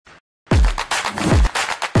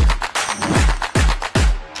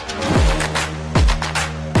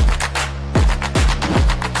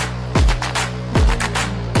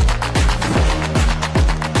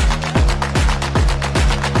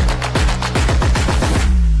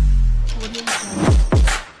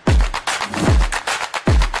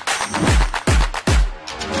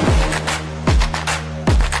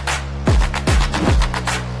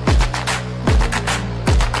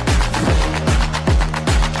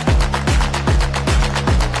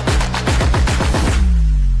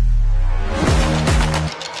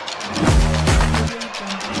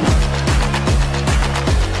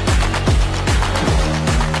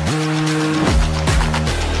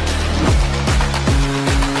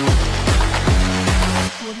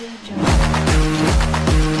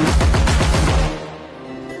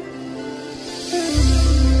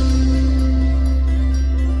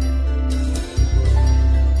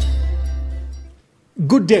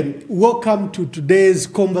Good day. Welcome to today's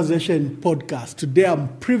conversation podcast. Today I'm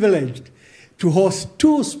privileged to host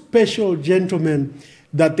two special gentlemen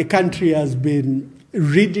that the country has been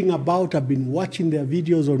reading about. I've been watching their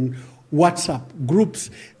videos on WhatsApp groups.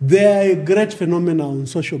 They're a great phenomenon on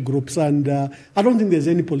social groups, and I don't think there's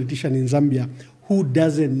any politician in Zambia who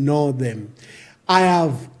doesn't know them. I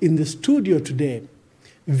have in the studio today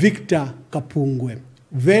Victor Kapungwe,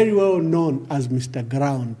 very well known as Mr.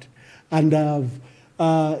 Ground, and I have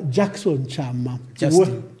Justin Chama,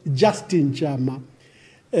 Justin Chama,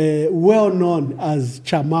 well known as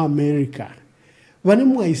Chama Amelika.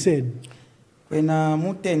 Vanemu I said, when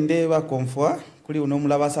mutende wa konfwa kuli uno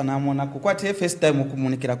mulabasa namona kukwate first time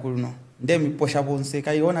okumunikira kuno ndemi posha bonse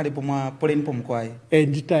kaiona lipo mwa poleni po mkwai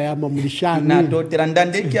ndita yama mulishani na dotera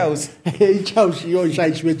ndande kyausi kyausi yo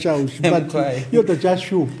shaishwe kyausi but yo to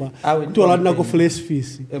chashupa to lana ko flesh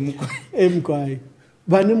fish mkwai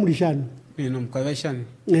vane mulishani mkwai vashani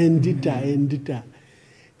ndita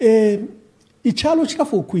ichalo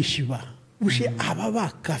chikafu kuishiba ushe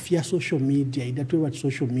ababa kafia social media idatwe wa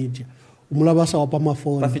social media umulabasa wapa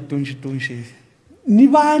mafoni pafitunji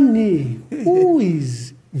Nibani, who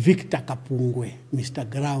is Victor Kapungwe, Mr.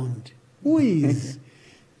 Ground? Who is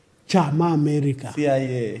Chama Amelika?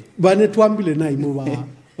 CIA. Bane tuambile na imo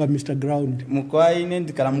ba Mr. Ground. Mkwai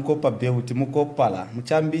ndikala mukopa beuti mukopala.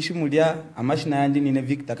 Mchambishi mulia amashina yandi nine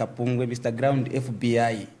Victor Kapungwe, Mr. Ground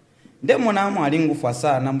FBI. Ndemo na mwalingu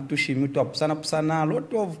fasa na mtushi mitu apusana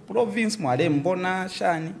lot of province mwale mbona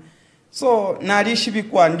shani. So nalishi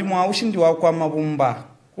bikwa ndimwa ushindi wa kwa mabumba.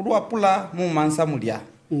 Kuruapula mu mansa mulia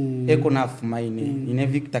eko nafumaine ine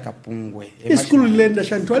Victor Kapungwe Iskulu lenda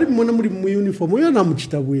shantwali mona muri mu uniform yo na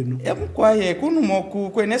muchitabu eno emkwaye kunu moku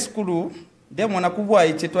kwene skulu demo na kubwa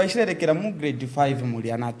iche twashirerekera mu grade 5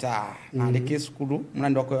 mulia nata na leke skulu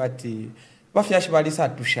munando ko ati bafyashi bali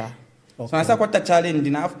satusha so nasa kwata challenge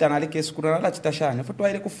na after na leke skulu na chitashane foto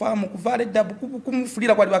ile kufamu kuvale dabu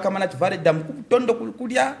kumufulira kwali bakamana chivale damu kutondo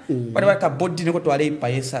kulia kwali baka body niko twale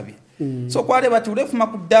ipayesabe so kwale bati ulefuma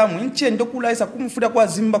kudamu inche ndo kulaisa kumufulira kwa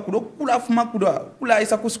zimba kula fuma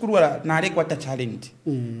kulaisa kuskulu na leke kwata challenge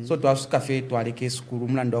so twasuka fe twale ke skulu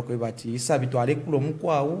mulando ko bati isabi twale kulo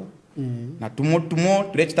mukwawo na tumo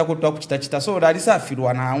tulechita ko twakuchita so dalisa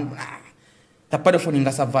afirwa na tapade foni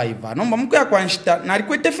nga survivor nomba mkuya kwanshita nali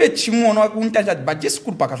kwete fe chimono akuntanja but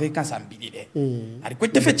school paka fe kansambilile ali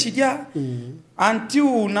kwete fe chija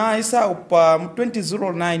until na isa upa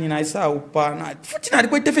 2009 na isa upa na futi nali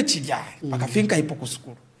kwete fe chija paka fe nkaipo ku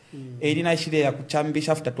school eri na shile ya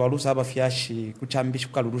kuchambisha after twalusa abafyashi kuchambisha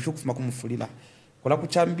kukalurusha kufuma kumufulila kola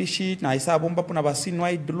kuchambishi na isa bomba puna basini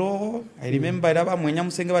wide law I remember aba mwenya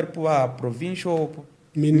musenge bali puwa provincial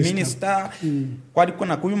minister kwali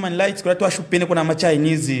kuna ku human rights kwa twashupene kuna ma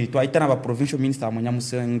Chinese twaitana ba provincial minister mwanya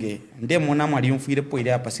musenge nde mona mwali mfire po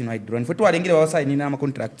ile hapa sino hydro nfo twalengire ba sign na ma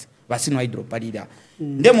contract ba sino hydro palida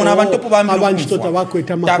nde mona abantu po bambi abanchitota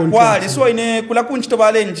bakweta ma contract takwali so ine kula kunchito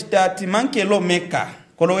balenji tati manke lo meka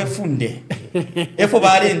kolo wefunde efo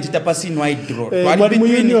balenji tapasino hydro twali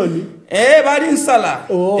between bali nsala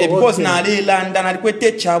because na ali landa na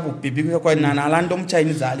likwete chabu bibi kwa na lando mu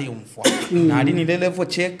Chinese ali umfwa na ali ni level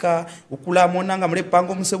cheka ukula monanga mule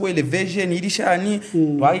pango musebo elevation ilishani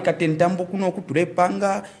twali katentambo kuno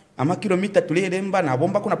kutulepanga ama kilomita tulelemba na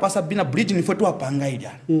bomba kuna pasa bina bridge ni foto apanga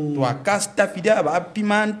ilya twakasta fidia ba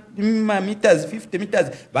pima meters 50 meters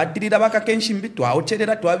badirira baka kenshimbi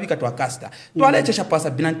twaocherera twabika twakasta twalechesha pasa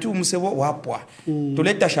bina ntu musebo wapwa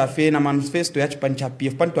tuleta shafe na manifesto ya chipancha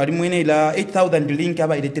PF pan twali mwene ila 8000 link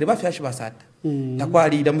aba ile tereba fyashi basata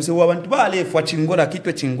takwali ida musebo abantu bale fwa chingola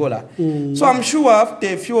kitwe chingola so I'm sure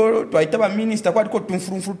after few twaitaba minister kwa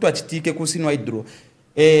tumfurumfuru twachitike kusino hydro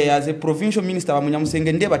as a provincial minister wa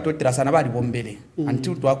munyamusenge ndeba totera sana bali bombele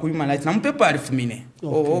until twaku human rights na mpepa alifumine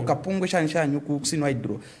Kapungwe shanshanyu ku sino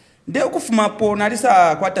hydro nde okufuma po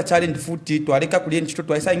nalisa kwata challenge futi twaleka kulie nchito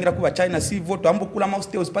twaisa ingira kuba China civil twambo kula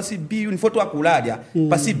mausteos pasi BU ni foto akuladia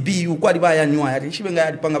pasi BU kwali baya nywa yali shibenga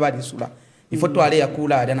yali panga bali sura ni foto ale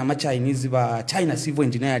yakuladia na ma Chinese ba China civil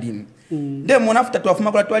engineering nde mona after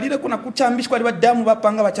twafuma kula twalire kuna kuchambishwa ali badamu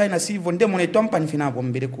bapanga ba China civil nde mona itompani fina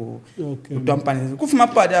bombele ko utompani kufuma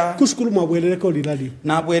pada kuskulu mabwelele ko lilali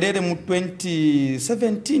na bwelele mu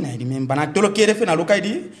 2017 I remember na tolokere fe na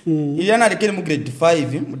lokaidi iliana lekele mu grade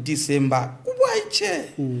 5 mu December kubwaiche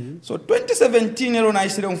so 2017 ero na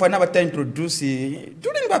isile umfana bata introduce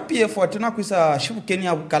during ba PF watuna kuisa shibu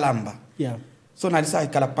Kenya Kalamba so nalisa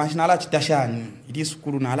ikala panshi na ala chitashani ili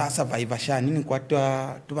sukuru na ala survive shani ni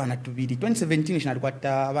kwata tubana tubidi 2017 shinali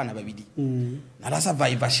kwata abana babidi na ala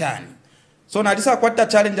survive shani so nalisa kwata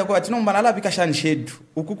challenge ko ati no malala bikashani shedu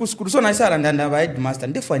ukuku school so nalisa randanda ba headmaster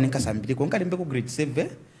ndefu ane kasambili ko ngalimbe ku grade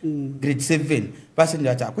 7 basi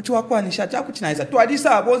ndio ata kuti wakwanisha ata kuti nalisa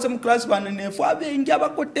twalisa abonze mu class banenefu abengi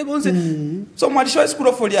abakote bonze so mwalisho school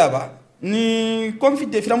of yaba ni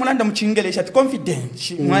confident fila mulanda mu Chingelesha ati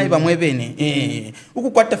confident mwaiba mwebene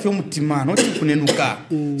ukukwata fyo mutimano oti kunenuka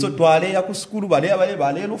so twale ya ku school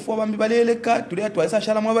bale lofo bambi baleleka tuli twalisa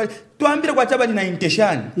shala mwabale twambire kwa tabali na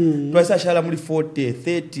intention twalisa shala muri 40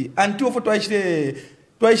 30 anti ofo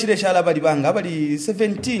twashire shala bali banga bali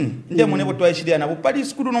 17 nde monebo twashire nabo pali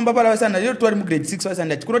school nomba pala basana lero twali mu grade 6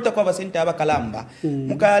 basana kurota kwa basente abakalamba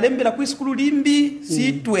mukayalembera ku school limbi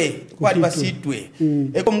sitwe kwali basitwe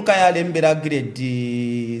eko mukayalembera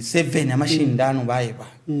grade 7 amashindano baiba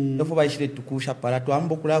ndofo bayishire tukusha pala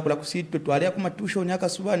twambo kula ku sitwe twale ku matusho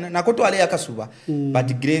nyakasuba nako twale yakasuba but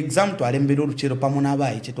grade exam twalembera uruchero pamona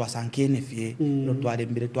bayiche twasankene fye ro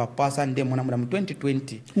twalembere twapasa nde mona mu 2020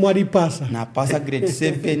 mwali pasa na pasa grade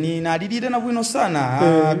 7 na alilire na bwino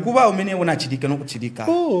sana kuba umene wona chidika no kuchidika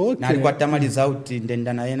na alikuwa tamaliza out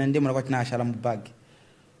ndenda na yena ndemo nakwa tinashala mu bag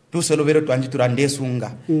tuselovero twanjitura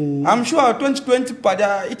ndesunga I'm sure 2020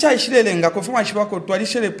 pada ichaishirelenga kofuma shibako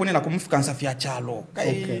twalishere pone na kumfukansa fya chalo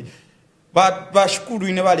kai bashukuru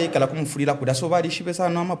ine bale kala kumfurira kuda so bali shibe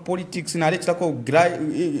sana ama politics na let's ko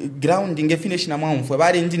grounding finish na mwamfwe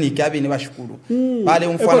bale ndini kabe ne bashukuru bale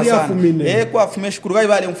umfana sana kwa fume shukuru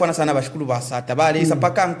bale umfana sana bashukuru basata bale isa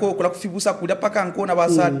paka nko kula kufibusa kuda paka nko na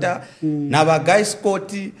basata na ba guys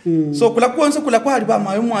court so kula kuonse kula kwa aliba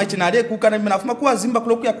mayo mwachi na le kukana mina fuma kwa zimba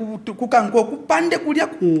kula kuka nko kupande kulia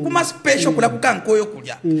kuma special kula kuka nko yo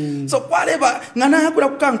kulia so kwale ba ngana kula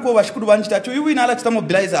kuka nko bashukuru banjita cho yiwi na ala chita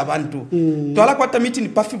mobilize abantu twala kwata meeting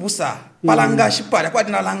pafibusa palangashi pala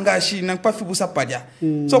kwati na langashi na pafibusa pala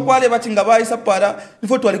so kwale batinga baisa pala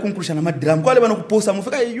ifo twale kunkulisha na madram kwale bano kuposa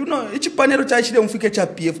mufika ichipanero cha chile mufike cha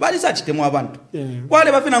PF bali sa chitemo abantu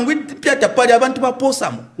kwale bafina ngwi pya tapali abantu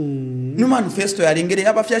baposa mu no manifesto ya lingere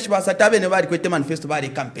abafyashi basatabe ne bali kwete manifesto bali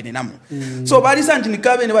campaign namo so bali santi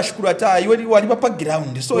nikabe ne bashukuru ata iwe wali pa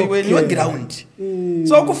ground so iwe ni ground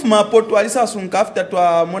so kufuma poto alisa sunka after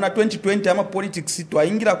twa mona 2020 ama politics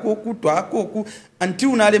twaingira koku twakoku until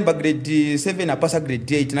unalemba grade 7 apasa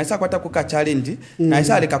grade 8 na isa kwata kuka challenge na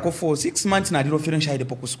isa aleka ko for 6 months na lilo finisha ile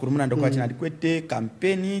poku skuru muna ndoko ati kwete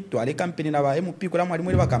campaign twale campaign na ba MP kula mwali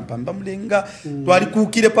mwele ba kampamba mlenga twali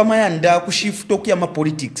kukire pamayanda ku shift okuya ma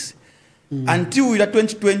politics until ila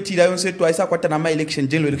 2020 ila yonse twaisa kwata na my election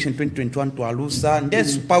general election 2021 twalusa nde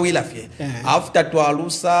super wila fye after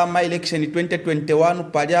twalusa my election 2021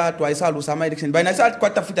 palia twaisa alusa my election by na isa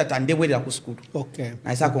kwata fita tandebwela ku school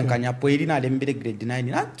na isa konkanya poeli na lembele grade 9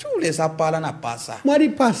 na chule sa pala na pasa mwali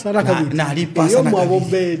pasa rakabiti na ali pasa na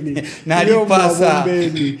mabombeni na ali pasa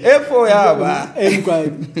efo yaba emkwa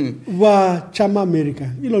wa Chama Amelika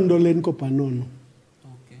ilo ndoleni ko panono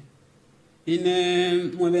ine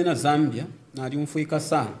mwebena Zambia nali mfuika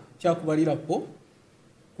sana kyakubalira po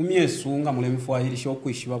kumyesu nga mule mfwahili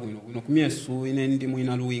shokwishiba bwino kumyesu ine ndi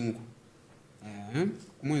mwina luwingu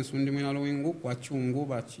kumyesu ndi mwina luwingu kwa chungu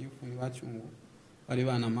bachifu ni bachungu bali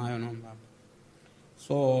bana mayo nomba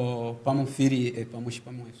so pamufiri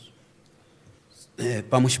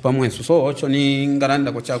pamushipa mwesu so ocho ni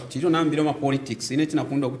ngaranda ko chakuchiro nambiro ma politics ine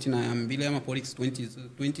tinakunda kuti na ambile ma politics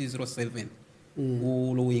 2007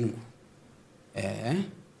 luwingu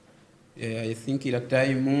I think ila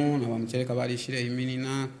time na bamchereka balishire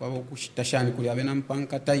iminina kwabo kushitashani kuli abena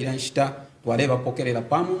mpanka taira nshita twaleba pokerera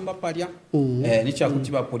pamumba palya nicha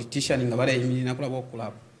kutiba politician ngabale iminina kula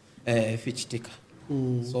bokula fichitika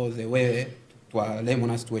so the way twale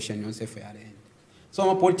mona situation yonse fair so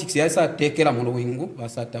ma politics yasa tekera mu wingu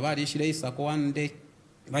basata balishire isako one day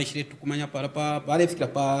balishire tukumanya para bale fikira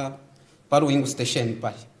pa wingu station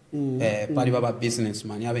pali pali baba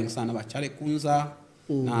businessman yabengi sana bachale kunza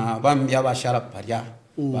na bambi abashara palya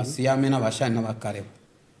basiyame na bashani na bakareba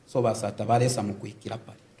so basata balesa mu kwikira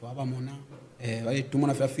pali twabamona bali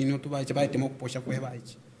tumona fafino tubaje bayitemo kuposha kwe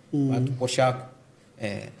baje batuposhako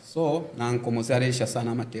so na nkomozalesha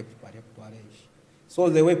sana matepu pali twalesha so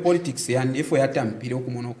the way politics and if we atampire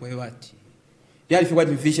okumona kwe bati yali fikwa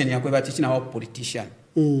division yakwe bati china wa politician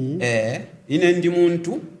ine ndi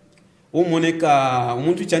muntu umoneka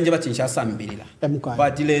umuntu cyanje batincha sambirira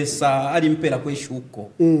badilesa ali mpera kweshuko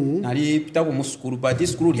nali pita ku musukuru badi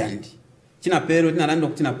skuru lyandi kina pero tinalando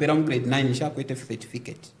kutina pera mu grade 9 sha kwete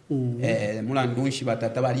certificate mulandunshi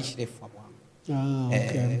batata balishire fwa bwangu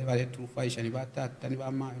bale tufaisha ni batata ni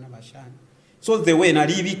bamayo na bashani so the way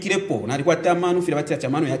nali bikirepo nali kwata manu fira batya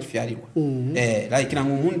chamano yakifyarirwa like na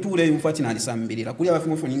umuntu ule umfati nali sambirira kuli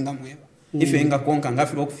abafungo ninga mweba ife nga konka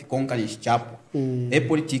ngafiro okufikonka nishichapo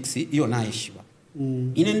politics iyo naishiba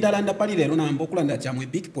ine ndalanda pali lero namba okulanda chamwe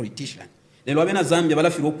big politician lelo abena Zambia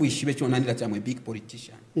balafiro okuishibe kyo nandira chamwe big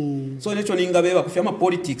politician so necho ninga beba kufya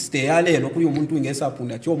politics te yale lelo kuli umuntu ingesa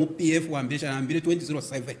apunda kyo mu PF wambesha nambire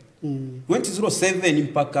 2007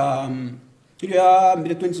 mpaka kili ya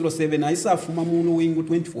mbire 2007 na isa afuma mulu wingu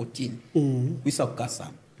 2014 kwisa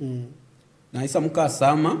kukasama na isa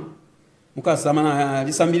mukasama na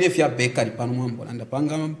lisambile fya bakery pano mwambo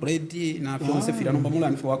ndapanga bread na fyonse fira nomba mula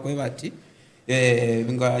nfo wako ebati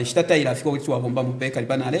nga shitata ila fiko kuti wabomba mu bakery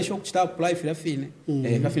bana alesho kuchita apply fira fine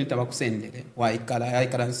fira taba kusendele wa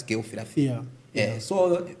ikala nske fira fine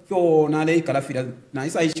so fyo na le ikala fira na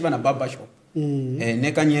isa ichiba na baba shop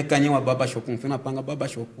nekanye wa baba shop mfuna panga baba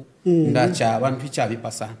shop ndacha abantu ichabi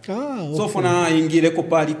pasana so fona ingire ko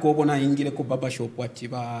pali ko bona ingire ko baba shop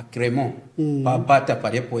atiba Cremont babata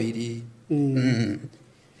palepo ili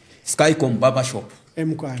Skycom baba shop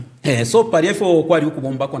emkwani so palefo kwali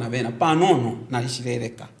ukubomba ko na bena panono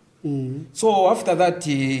nalishirereka so after that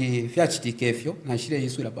fyachitikefyo nashire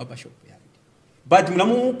isura baba shop but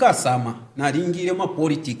mulamu mukasama nalingire ma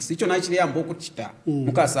politics icho nachire yambo kuchita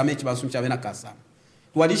mukasama ekibasu chabena kasama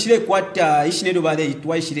twalishire kwata ishinedo bale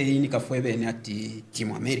itwaishire ini kafwebene ati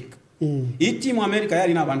Chama Amelika Chama Amelika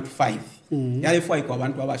yali na abantu 5 yali fwa iko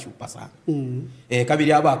abantu abashupa sana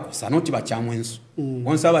kabiri abakosa noti bachamwenso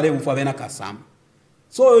onsa bale mfwa bena kasama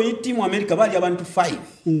so Chama Amelika bali abantu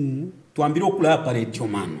 5 tuambire okula pa radio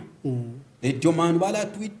mano bala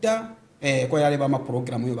Twitter kwa yale ba ma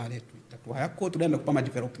program yo bale twayako tudanda kupama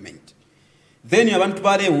development then abantu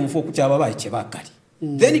bale umfo kuchaba bayiche bakali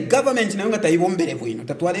then government nayo ngatayibombere bwino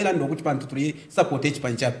tatwalela ndo kuti pantu tuli support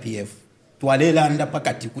echipancha PF twalela nda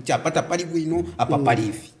pakati kuti apata pali bwino apa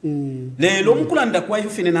palivi lelo mukulanda kwa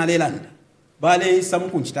yufine na lelanda bale samu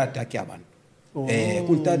kunchita ataki abantu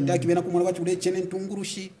kunta kibena kumwana bachule chene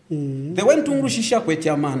ntungurushi the when tungurushi shakweti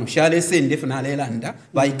amano shale sende funa lelanda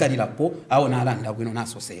bayikalira po awo nalanda bwino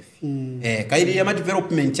naso safe kairi ya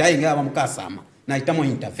development ayinga abamukasama na itamo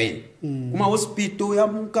intervene kuma hospital ya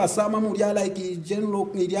mukasama muri like general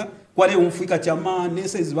area kwale umfika chama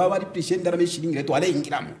nurses baba bali patient dala meshiringire to ale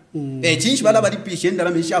ingiramo chinchi bala bali patient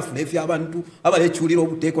dala meshafu lefi abantu abale chuliro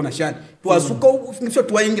obuteko na shani twasuka ngifyo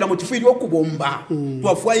twayingiramo tifiri okubomba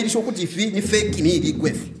twafwairisha okuti ni fake ni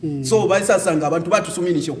ligwefi so bali sasanga abantu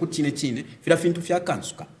batusuminisha okuti chine fira fintu fya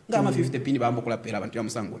kansuka ngama 50 pin bambo kula pera abantu ya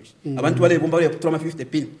musangorisha abantu bale bomba bale kutrama 50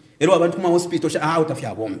 pin ero abantu kuma hospital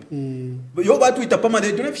utafya bombe yo batu itapama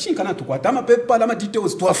le done fishinka na tukwata ama paper ama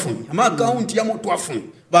details twafuni ama account ya moto twafuni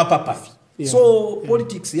bapa pafi so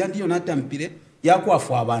politics ya ndiyo natampire ya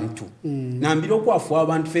kwafu abantu nambiro kwafu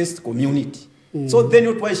abantu first community so then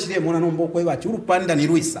you twashire mona nombo kwa bati urupanda ni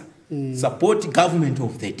ruisa support government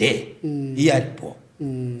of the day iyalipo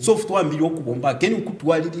so futwambiro okubomba keni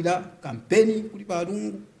ukutwalirira campaign kuli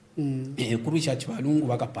balungu kurusha chibalungu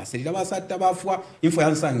bakapasirira basata bafwa info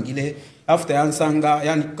yansangile after yansanga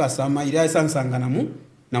yani kukasama ile yansanga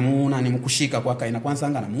namu nani mukushika kwa kaina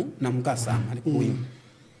kwansanga na mukasama ali kuwina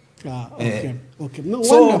okay no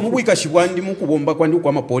so mubwika shibwandi mukubomba kwandi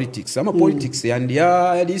kwa ma politics politics yandi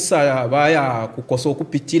ya lisa baya kukosa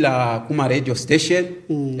okupitila kuma radio station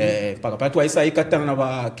paka patu aisa ikatana na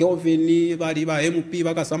ba Kelvin bali ba MP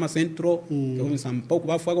bakasama central Kelvin Sampa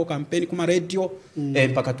kubafwa ko campaign kuma radio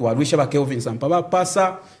paka tuwarusha ba Kelvin Sampa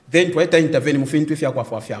bapasa then twaita intervene mufintu ifya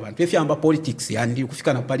kwa afya abantu ifya amba politics yandi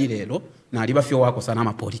kufika na pali lelo na aliba fyo wako sana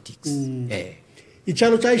ma politics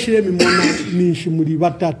ichalo chaishire mimona nishi muri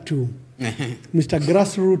batatu Mr.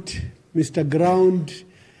 Grassroot, Mr. Ground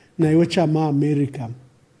na iwe Chama Amelika.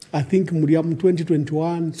 I think muri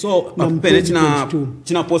 2021 so apele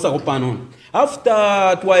china posa kopano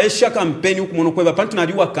after twaesha campaign ukumono kweba pantu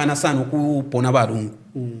naliwa kana sana kupona balungu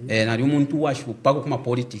nali umuntu washupako kuma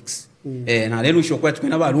politics na lelo shokwa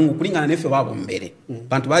tukena balungu kulingana nefe babo mbere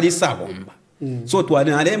pantu bali sabomba so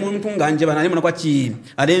twale ale muntu nganje banale mona kwa chi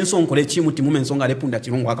ale ensonkole chimuti mume ensonga lepunda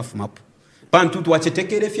chirungu akafumapo pantu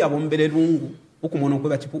twachetekere fya bombere lungu ukumona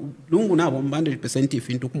kweba lungu nabo mbande %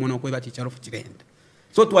 ifintu ukumona kweba chicharofu chirenda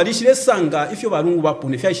so twalishire sanga ifyo balungu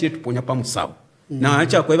bapone fya ishire tuponya pa musawo na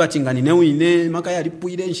acha kweba chingani newine maka yali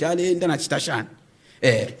puire nshale enda na chitashana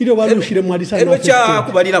ilo balushire mwalisa elo cha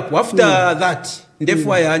kubalira ku after that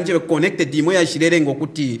ndefwa yanje connected imo ya shirere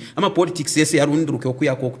ngokuti ama politics yese yarunduruke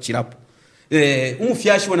okuyako okuchirapo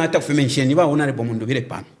umufyashi wona atakufemensheni baona lebo mundu bile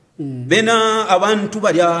pano bena abantu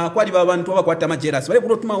bali akwali babantu abakwata majeras bale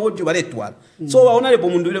kulotuma audio baletwala so baona lebo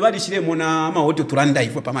mundu bile bali shiremo na ama audio turanda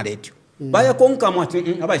ifwe pa radio baya konka mwati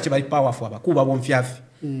abache bali powerful abakuba bomfyafi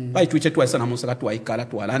bai tuiche twaisa na musaka twaikala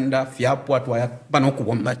twalanda fyapwa twabana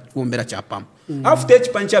kubombera chapam after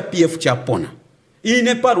ekipancha PF chapona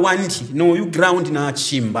ine parwandi no you ground na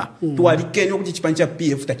chimba twalikenya kuti chipancha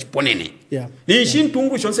PF tachiponene ni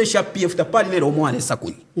chintungu chonse sha PF tapali ne romo alesa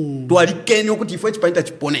kuni twalikenya kuti ifo chipancha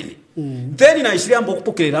chiponene then na ishirambo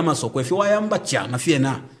kupokerera amasoko efe wayamba chama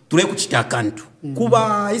fiena tule kuchita kantu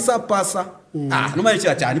kuba isa pasa noma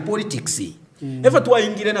ichira chani politics efa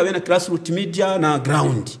twaingire na wena grassroots media na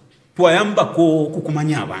ground twayamba ko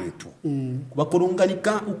kukumanya abantu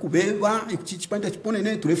kubakorunganika ukubeba ikichipanda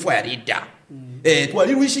chiponene tulefu ya leader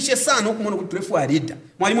twaliwishishe sana okumona kuti tulefu ya leader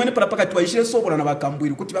mwali mwene para paka twayishire sobola na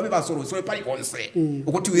bakambwiri kuti babe basoro so pali konse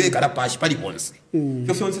ukuthi uye kala pashi pali konse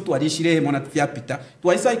fyo fyonse twalishire mona tufyapita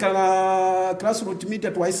twayisa ikala grassroots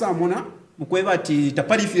media twayisa mona mukweba ati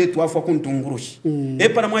tapali file twafu kuntungurushi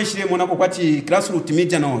para mwayishire mona ko kwati grassroots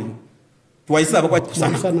media nayo twaisa bakwa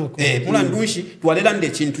kusana mula ndunshi twalela nde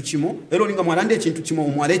chintu chimo ero linga mwalande chintu chimo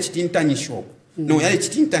umwale chitintanyisho no yale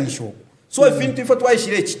chitintanyisho so ifintu ifo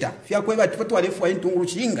twayishire chita fya kweba tifo twalefu intunguru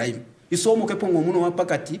chinga imi isomo kepongo muno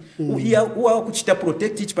wapakati uwa kuchita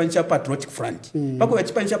protect chipancha Patriotic Front pako ya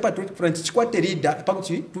chipancha Patriotic Front chikwate leader pako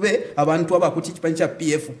tube abantu abakuti chipancha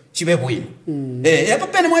PF chibe bwino yapa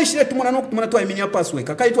pene mwayishire tumona no kutumana twayiminya password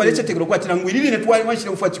kakai twaleche tekero kwati nangwiriri ne twali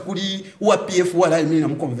mwayishire mfati kuli uwa PF wala imina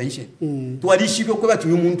mu convention twalishibyo kweba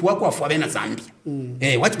tu umuntu wako afu abena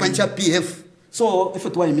Zambia wachipancha PF so ife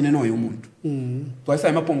twayimine no umuntu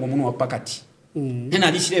twayisa mapongo muno wapakati ena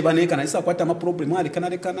alishire baneka na isa kwata ma problem ali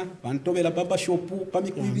kanalekana bantobela baba shopu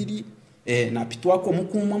pamikwibiri na pitwako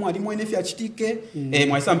mukumwa mwali mwene fya chitike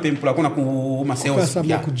mwaisa mpempula kuna ku maseo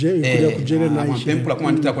sya kujere na mpempula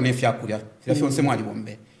kuma ndita kone fya kulya fya fyonse mwali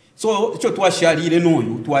bombe so icho twashalire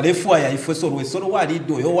noyo twalefu aya ifesoro wali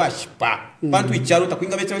doyo washipa bantu ichalo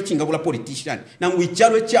takwinga becha chingabula politician nangu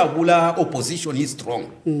ichalo chabula opposition is strong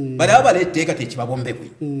bali abaleteka techibabombe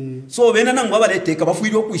bwe so bena nangu abaleteka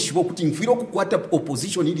bafuire okwishibo kuti ngfire okukwata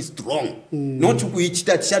opposition is strong not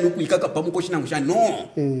kuichita chanu kuikaka pamuko shinangu sha no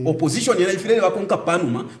opposition ina ifire bakonka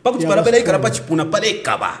panuma pakuti barabela ikarapa chipuna pale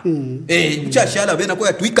kaba kuchashala bena ko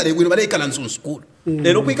yatwikale bwino bale ikala nsun school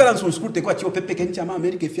lero kuikala nsun school tekwa chiyo pepekeni Chama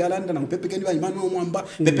Amelika fyalanda na pepekeni ba Emmanuel Mwamba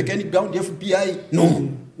pepekeni ground FBI no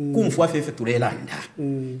kumfwa fefe tulelanda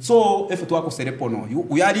so efe twako serepono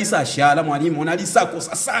uyalisa shala mwalimu nalisa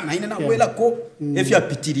kosa sana ine nakwela ko efe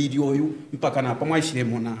apitiriri oyu mpaka na pamwashire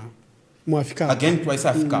mona mwafika again twice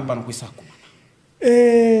Africa pano kwisako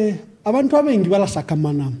abantu abengi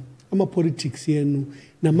balasakamana ama politics yenu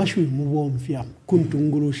na mashwi mubomfya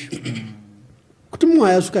kuntungurushi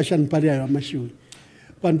kutumwa yasuka shan pali ya mashwi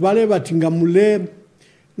bantu bale batinga mule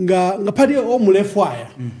nga pali o mule fire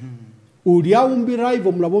ulia umbira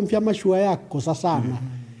hivyo mlabomfya mashwa yako sana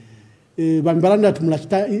bambalanda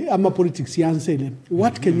tumlachita ama politics yansele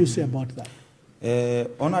what can you say about that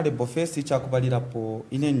honorable first ichakubalira po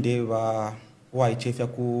inende wa ichefya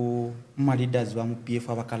ku leaders ba mu PF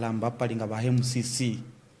abakalamba palinga ba MCC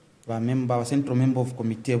ba member wa central member of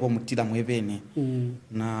committee bo mutira mwebene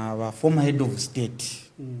na ba former head of state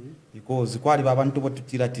because kwali babantu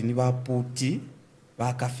botutira tini baputi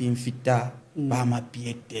bakafimfita ba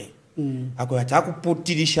mapiete ako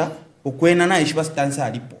yachakuputirisha ukwena na ishiba stanza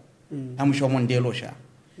alipo amusho mondelo sha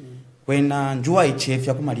kwena njua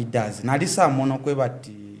ichefya kuma leaders na lisa mono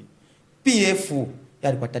kwebati PF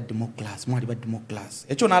yali kwata democracy mwali ba democracy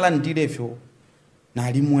echo nala ndile fyo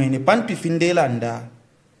nali mwene pantu ifindela nda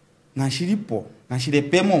nashilipo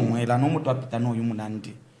nashilepemo mwela no mutu apita no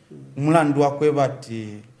yumunandi umulandu akwebati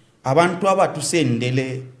abantu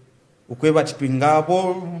abatusendele ukweba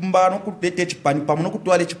chipingabo mbano kutete chipani pamono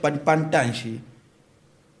kutwale chipani pantanshi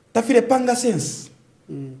tafile panga sense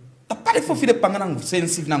tapale fo file panga nangu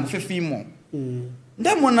sensitive nangu fefimo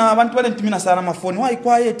ndemona abantu bale ntimina sana mafoni why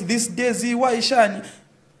quiet these days why shani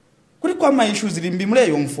kuri kwa ma issues limbimule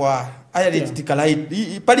yo mfwa aya letikala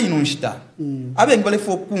pali inonshita abengi bale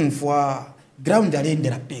fo kumfwa ground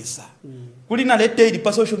alendera pesa kuli na lete ili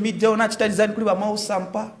pa social media ona chitalizani kuli ba Miles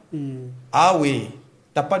Sampa awe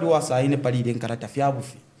tapadi wasa ine pali ile nkarata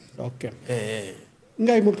fyabufi okay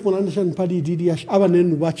ngai mutu mwanandishan pali didi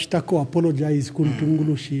abanenu bachitako apologize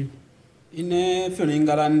kuntungulushi ine fyo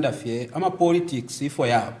ningalanda fye ama politics ifo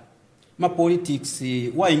ya ama politics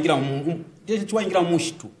waingira waingira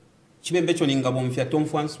mushitu chibembe cho ningabo mfya Tom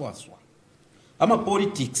François ama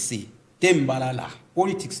politics tembalala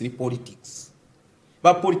politics ni politics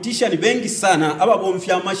ba politician bengi sana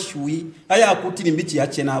ababomfya amashui aya akutira imbichi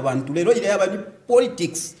yache na abantu lero ile yaba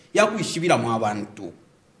politics yakwishibira mu abantu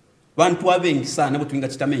bantu abengi sana bo twinga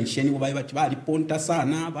chita mention bo baye bati bali ponta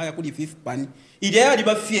sana baya kuli fifth pan ile yali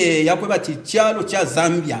bafye yakwe bati cyalo cha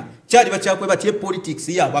Zambia cyali bachakwe bati politics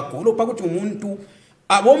ya bakolo pakuti umuntu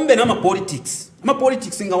abombe na ama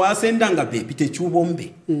politics nga wasendanga bebi te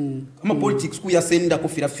chubombe ama politics ku yasenda ko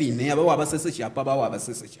firafine aba wabasese chapa aba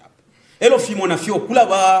wabasese chapa elo fimo na fyo kula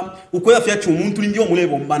ba ukoya fya chumuntu ndio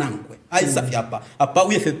mulebo mbanankwe aisa fyapa apa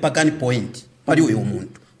uyefe pagani point pali uyo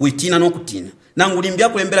umuntu witina no kutina nangulimbya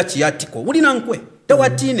kulembera chiyatiko uli nankwe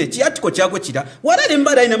tewatine chiyatiko chakwe chira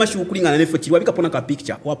waralembara ina mashukulingana nefo chiri wabika pona ka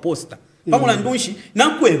picture wa poster pamola ndunshi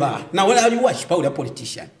nakweba na wala ali wash pa uli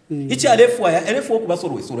politician ichi alefu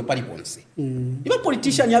okubasorwe pali bonse iba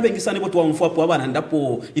politician yabengi sana botu wamfuapo abana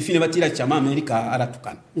ndapo ifine batira Chama Amelika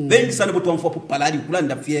aratukana bengi sana botu wamfuapo palali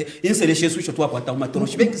kulanda fye inseleshe suisho tu akwata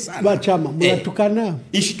umatoroshi bengi sana ba Chama muratukana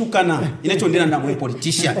ishitukana inacho ndena ndamu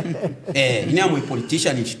politician ina mu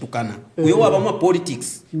politician ishitukana uyo waba mu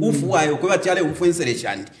politics ufu wayo kwa batale ufu inseleshe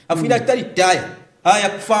afida tali taya aya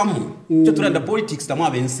kufamu cyo turanda politics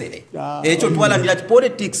tamwa bensere cyo twala ndira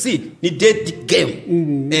politics ni dead game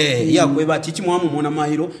ya kweba chichi mwamu mona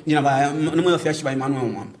mahiro nina ba namwe bafyashi ba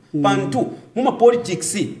Emmanuel Mwamba pantu mu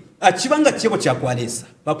politics achibanga chebo cha kwalesa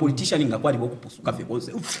ba politician ngakwali bokupusuka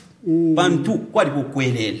febose pantu kwali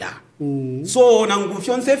bokwelela so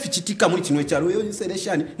nangufyonse fichitika muri kinwe cyaro yo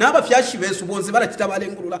insertion naba fyashi besu bonze barakita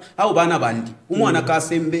balengurula aho bana bandi umwana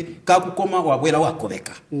kasembe kakukoma wabwera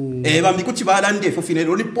wakobeka bambi kuchibala ndefo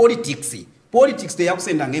finero ni politics te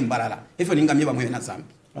yakusenda ngembalala efo ningamye bamwe na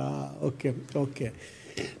Zambia okay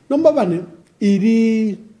nomba bane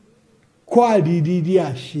iri kwali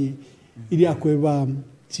liliashi ili akweba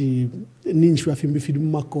ti ninshwa fimbi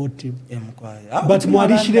film makoti but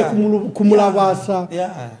mwarishire kumulavasa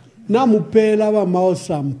na mupela ba Miles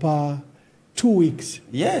Sampa 2 weeks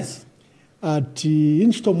yes at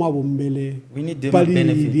insto mwabo mbele we need them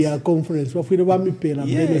benefits ya conference wafire ba mipela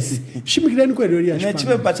benefits shimikireni kwa ryo ya shipana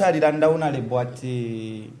nechibe pachari landauna le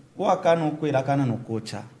bwati wakano kwera kana no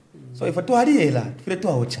kocha so if to haliela tufire to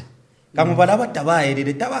aocha kama bala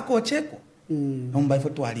batabaerere tabakocheko nomba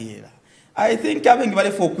if to haliela I think abengi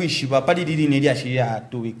bale for kwishiba pali lili ne lya shia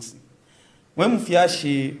 2 weeks we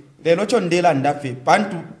mufyashi lelo chondela ndafe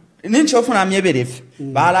pantu ninchofuna myeberefu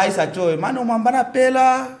bala isa choe mano Mwamba na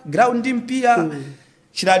pela ground mpia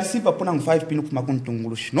shirali sipa pona 5 pin kuma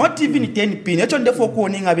kuntungulushi not even 10 pin echo ndefo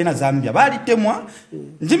kuoninga bena Zambia bali temwa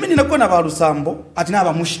ndimi ninakona ba Lusambo atina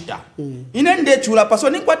ba mushita ine ndechula paso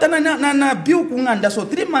ninkwatana na biu kunganda so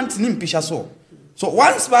 3 months nimpisha so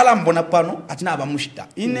once bala mbona pano atina ba mushita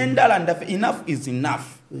ine ndala ndafe enough is enough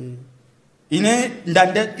ine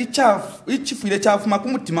ndande ichifile chafu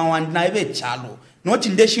makumutima wandi na ibe chalo noti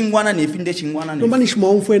ndeshingwana nefi ndeshingwana nefi nomba nishima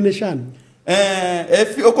umfwene shani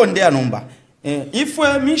efi okondea nomba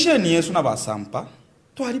ifwe mission yesu na basampa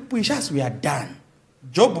twalipuisha as we are done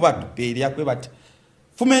job batupeli yakwe bati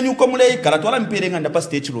fumeni uko mule ikala twala mperenga ndapa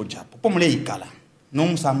stage road hapo po mule ikala no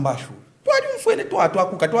musambashu twali mfwene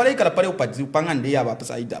twatwakuka twala ikala pale upadzi upanga ndi yaba pa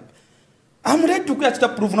side up amure tukuya chita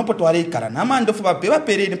prove nopo twala ikala na mando fu bape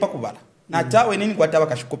bapereni pakubala na tawe nini kwataba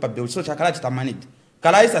kashikopa be so chakala chitamanidi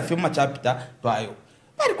kala isa film chapter twayo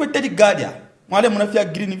bali kweteli gadia mwale munafya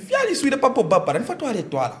green fyali swile papo bapara nifatwa ale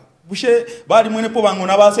twala bushe bali mwene po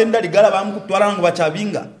bangona basenda ligala bamukutwala ngo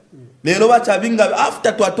bachabinga lelo bachabinga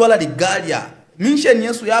after twatwala ligalia mission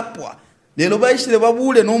yesu yapwa lelo bayishire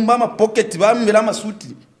babule nomba ama pocket bambela amasuti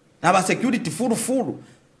na ba security furu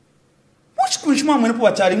mushkunshima mwene po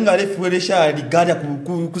bachalinga lefuelesha ligalia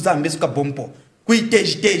kuzambesuka bompo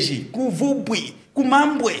kuiteji kuvubwi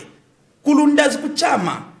kumambwe kulundazi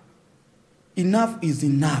kuchama enough is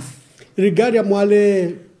enough regard ya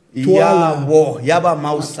mwale twala yaba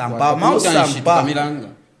Miles Sampa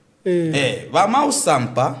ba Miles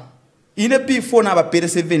Sampa ine P4 na ba pere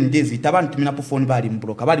 7 days itabantu mina po phone bali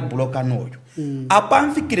mbloka bali bloka noyo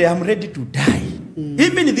apamfikire I'm ready to die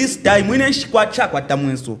even this time mwine shikwa chakwa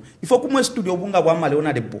tamwenso ifo kumwe studio bunga bwa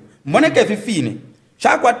maleona debo mboneke fifine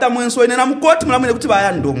chakwa tamwenso ene na mukoti mulamune kuti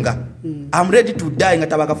bayandonga I'm ready to die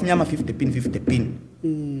ngatabaka funyama 50 pin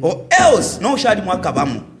or else no shadi mwaka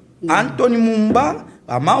bamu Anthony Mumba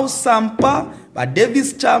ba Miles Sampa ba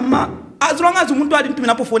Davis Chama as long as umuntu ali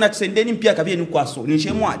ntumina po phone atsendeni mpia kabieni kwaso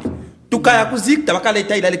nishemwadi tukaya kuzikta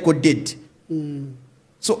bakaleta ilale coded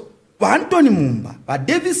so ba Anthony Mumba ba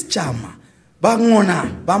Davis Chama ba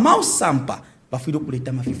ngona ba Miles Sampa bafilo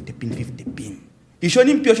kuleta ma 50 pin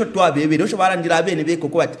ishoni mpio sho twabebe ndo barandira bene beko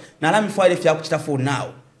kwati nalami file fya kuchita for now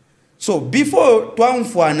so before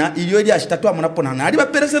twamfwana iliyo ashitatu munapona na ali ba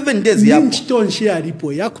pere 7 days yapo nchitonshi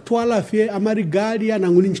alipo yakutwala fye amarigali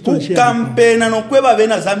ananguni nchitonshi campaign no kweba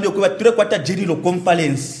bena Zambia kweba ture kwata jirilo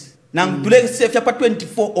conference nang tule sefya pa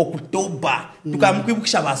 24 October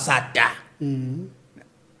tukamkwibukisha basata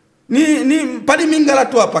ni pali mingala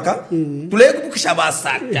tu apaka tule kubukisha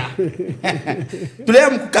basata tule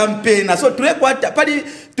mkukampena so tule kwata pali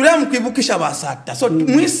tule mkwibukisha basata so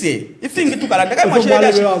mwise ifingi tukalanda kama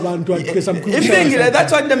ifingi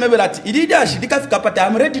that's what them that ilidashi dikafika pata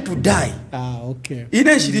I'm ready to die. Okay.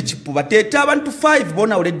 Ine shiri chipu bateta abantu 5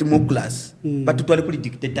 bona ule democracy but twali kuli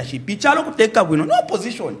dictatorship ichalo kuteka bwino no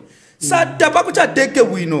opposition sata bakucha teke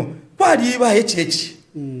bwino kwali ba hechechi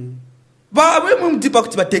bawe mumdipa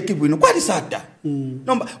kuti bateke bwino kwali sata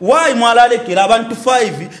nomba why mwalale kira abantu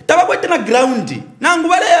 5 tabakwete na ground nangu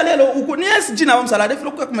bale lelo uku ni SG na bamsalade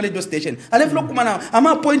flo kwa kuma radio station ale flo kuma na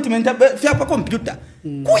ama appointment fya kwa computer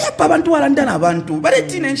kuya pa abantu walandana abantu bale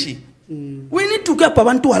tinenshi we need to keep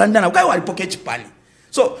abantu walandana kwa walipoke chipani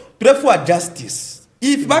so therefore justice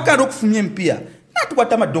if baka rokufumye mpia na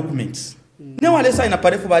tukwata documents ne wale sign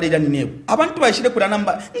parefu bali dani nego abantu bayishire kula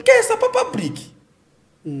namba nkesa papa public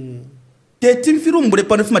tetim firumbure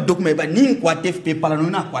pano fuma document ba ninkwa TFP pala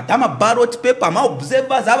nona kwa tama ballot paper ma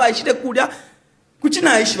observers abayishire kula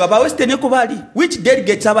kuchina ishi baba western yako bali which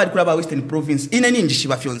delegates abali kula ba western province ineni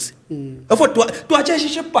njishiba fyonse ofo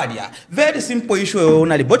tuacheshishe palia very simple issue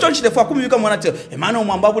onali bocho nchide fa kumuyuka mwana te Emmanuel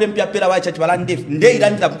Mwamba bule mpya pera ba church bala nde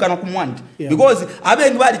irandira kukana kumwandi because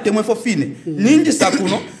abengi bali temwe fo fine ninji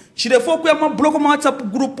sakuno chide fo kuya ma block ma WhatsApp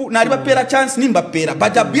group na aliba pera chance nimba pera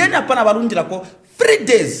baja bieni apana balundira ko 3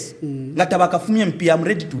 days ngata bakafumye mpya I'm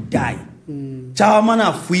ready to die chama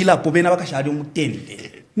na fuila pobena bakashali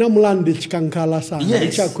umutende na mulande chikankala sana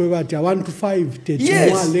ichakwe bati 1 to 5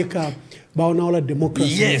 mwaleka baona ola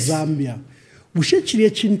democracy Zambia bushechire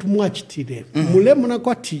chintu mwachitire mule muna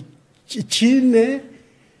kwati chine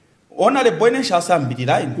ona le boyne shasa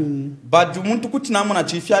mbirira ino but umuntu kuti namona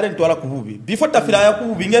chifyare ntwala kububi before tafira ya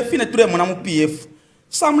kububi ngefine ture muna mu PF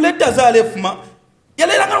some letters alefuma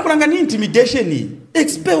yale langana kulanga ni intimidation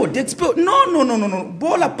expelled no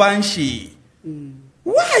bola panshi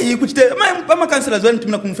why kuchite ama councillors when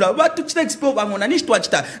tumna kumfla but tuchite expel bangona ni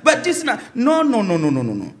twachita but this na no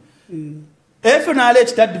efe na ale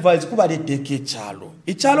chita device kuba le take chalo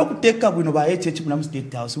ichalo kuteka bwino ba HH muna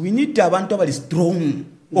state house we need abantu abali strong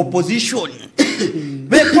opposition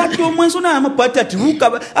be party omwenso na ama party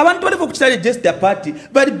atiruka abantu bali kuchita just the party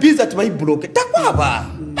bali busy at by block takwaba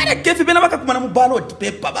bale kefe bena bakakumana mu ballot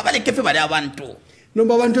paper bale kefe bali abantu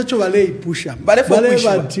nomba abantu cho bale ipusha bale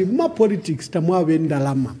bati ma politics tamwa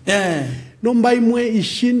bendalama nomba imwe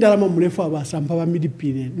ishindalama mulefu abasampa ba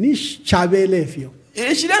midipine ni chabele fyo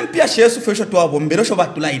shira mpia shesu fesho to abombero sho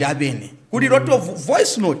batula irabene kuri lot of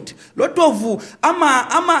voice note lot of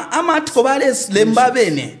ama atiko bale lemba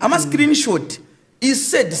bene ama screenshot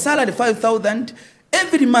is said salary 5,000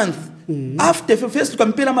 every month after first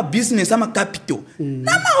compare ma business ama capital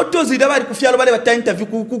na ma otozi dabali kufyalo bale bata interview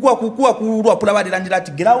kukua kurwa pula bali landira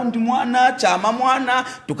ati ground mwana chama mwana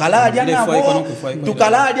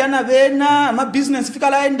tukalalia na bena ma business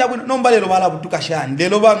fikala enda nomba lelo bala butukashani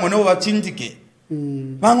lelo bangono bachindike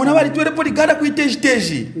bangona bali twere poligada ku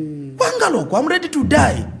iteji kwangalo I'm ready to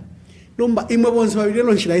die nomba imwe bonse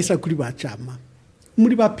babirelo nshiraisa kuri bachama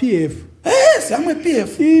muri ba PF amwe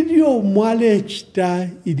PF idio mwale chita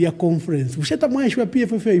idia conference usheta mwaishwa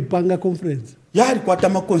PF ipanga conference yari kwata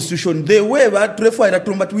ma constitution the way ba trefoira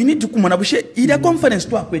trumba we need to kumana bushe idia conference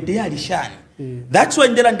to akwete yari shani that's why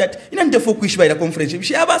ndela that ina ndefo kuishwa ida conference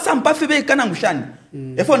bushe aba Sampa febe kana ngushani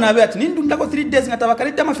efo nabe ati nindu ndako 3 days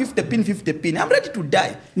ngatabakaleta ma 50 pin I'm ready to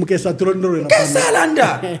die mukesa trondoro na kesa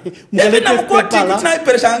landa na mukoti na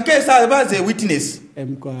peresha kesa baze witness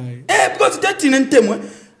because that inentemwe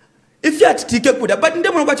if you atike kuda but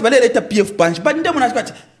ndemo ngwachi balele ta PF punch but ndemo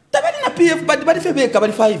ngwachi tabali na PF but bali febeka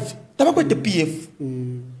bali 5 tabakwete PF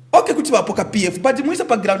okay kuti bapoka PF but muisa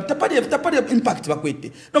pa ground tapali impact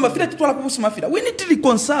bakwete no mafira tutwala kubusuma fira we need to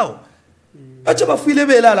reconcile acha bafile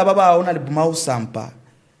belala baba ona Miles Sampa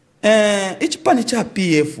ichipani cha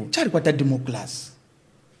PF chali kwata democracy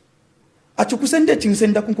achukusende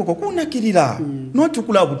chingsenda kunkoko kuna kirira no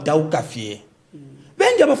tukula butauka fie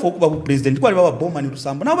benja bafoku babu president kwali baba bomba ni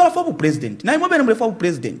Lusambo na bala fobu president na imobere mle fobu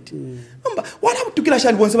president nomba wala butukira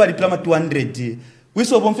shali bonse bali plama 200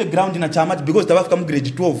 wiso bomfe ground na chama because tabafika mu grade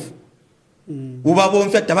 12 uba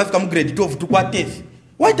bomfe tabafika mu grade 12 tukwatefi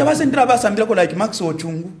why tabasendira basambira ko like Max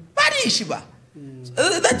Ochungu bali ishiba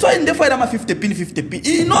that's why ndefo era ma 50 pin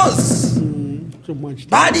he knows so much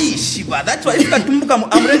bali ishiba that's why if katumbuka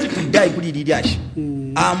I'm ready to die kuli lidiashi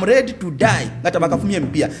I'm ready to die ngata bakafumye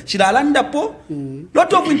mpia shiralanda po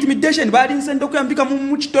lot of intimidation bali nsendo kuyambika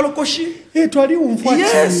mu kitolokoshi twali umfwati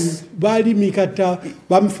bali mikata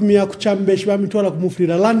bamfumia kuchambeshi bamitwala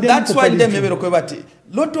kumufirira lande. That's why them ebero ko bati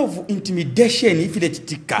lot of intimidation ifile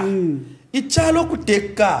kitika ichalo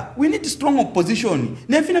kuteka. We need strong opposition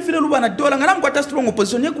nefina file lubana dola ngana mkwata strong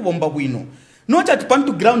opposition yekubomba bwino not at point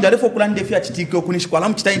to ground alefo kulande fya kitike okunishkwala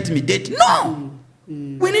mchita intimidate no.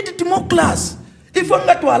 We need it more class. If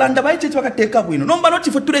onga to alanda ba ichechi wakateka bwino nomba not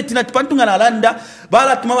if tureti na tipantu ngana alanda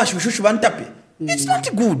bala tuma bashushushu bantape. It's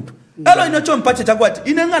not good. Alo inocho mpache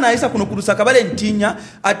chagwati inengana isa kunokurusa kabale ntinya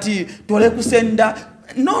ati tole kusenda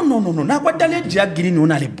no na kwa talent ya green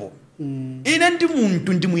una lebo ine ndi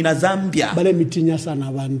muntu ndi muina Zambia bale mitinya sana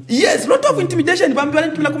abantu. Yes, lot of intimidation bambi bale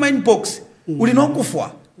ntimila kuma inbox uli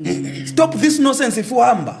nokufwa stop this nonsense if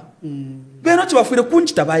wamba beno chibafire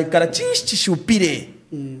kunchita bayikala chishupire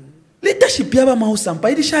leadership yaba Miles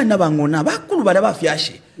Sampa ilishana bangona bakulu bale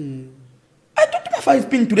bafyashe atotuma 5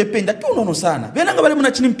 pin to rependa tunono sana benanga bale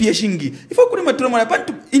muna chini mpie shingi ifo kuli matule mwana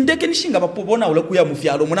pantu indeke nishinga bapobona ule kuya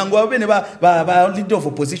mufyalo munango wabene ba leader of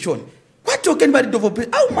opposition what you can leader of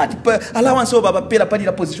opposition how much allowance oba pela pali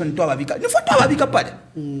la position to ababika nifo to ababika pale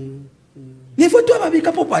nifo to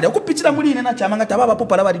ababika popale okupitira muri ine na chama ngata baba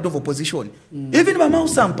popala ba leader of opposition even ba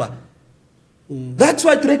Miles Sampa. That's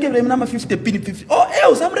why tureke bele mna 50 pin 50 oh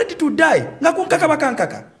else I'm ready to die ngakunkaka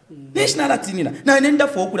bakankaka national atinina na nenda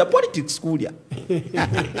for kuda politics kulia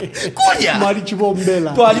kulia mali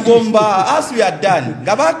chibombela to alibomba as we are done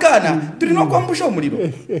ngabakana tulinokwambusha omuliro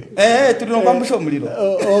tulinokwambusha omuliro.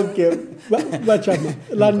 Okay bachama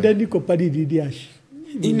landeni ko pali didiashi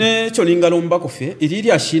ine cholinga lomba kofe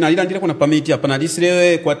ilili ashina lilandire kuna permit apa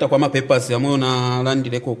nalisire kwata kwa papers yamwe na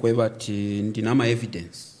landire ko kwebati ndina ma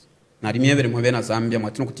evidence na limyebere mwebe na Zambia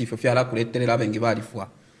mwatino kutifo fyala kuleterera abengi balifwa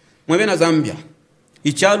mwebe na Zambia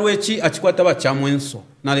ichalu echi achikwata bachamwenso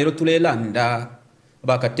na lero tulelanda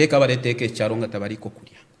bakateka baleteke charonga tabaliko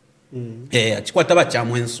kulia achikwata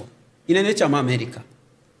bachamwenso inene Chama Amelika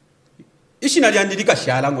ishina lyandilika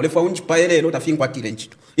shala ngo lefa unchi paelelo tafinkwa kile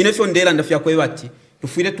nchito inefyo ndela ndafya kwebati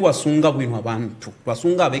tufire tuwasunga bwino abantu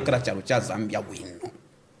twasunga abekara chalo cha Zambia bwino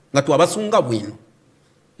ngatu abasunga bwino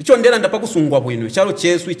icho ndela ndapa kusungwa bwino chalo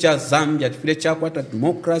chesu cha Zambia tufire chakwata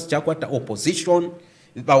democracy chakwata opposition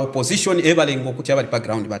ba opposition ebalengo kuti abali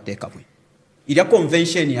background bateka bwino ilya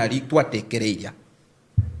convention yali twatekere ilya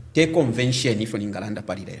te convention ifo ningalanda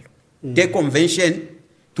pali lero te convention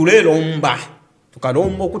tulelomba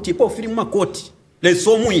tukalomba kuti po fili makoti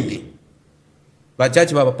leso mwinde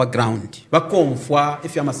bajaji baba background bakomfwa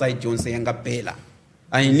if ya Masai Johnson yanga pela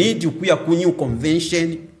I need you kuya kunyu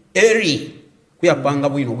convention eri kuya panga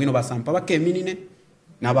bwino basampa bakeminine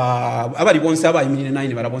na abali bonse abayiminine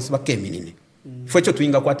 9 barabonse bakeminine fwecho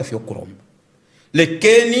tuinga kwata fyo kuromba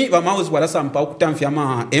lekeni ba Miles warasampa okutamfya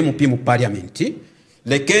ma MP mu parliament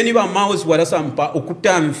lekeni ba Miles warasampa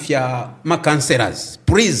okutamfya ma councillors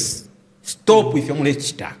please stop with your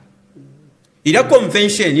mulechita ila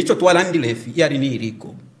convention icho twalandilefi yali ni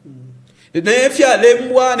iriko nefya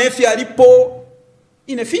lembwa nefya lipo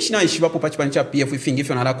ine fish na ishiba popa chipancha PF ifingi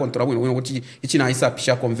fyo na la control bwino kuti ichina isa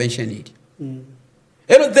pisha convention ili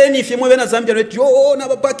elo then if yemwe bena Zambia net yo na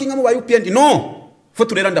bapakinga mu ba UPND no fo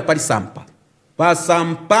tulelanda pali Sampa ba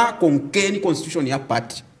Sampa konkeni constitution ya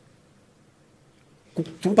party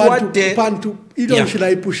pantu ilo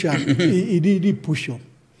shila ipusha idi pusho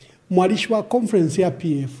mwalishwa conference ya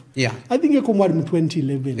PF I think eko mwali mu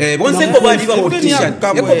 2011 bonse ko bali ba politician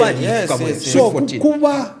eko bali so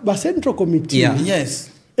kuba ba central committee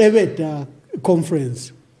yes eveta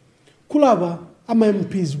conference kulaba ama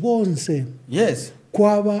MPs bonse yes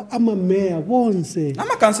kwaba ama mayor bonse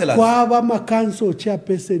ama councillors kwaba ama council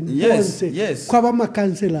chairperson bonse kwaba ama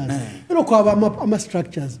councillors kwaba ama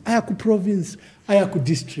structures aya ku province aya ku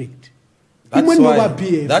district.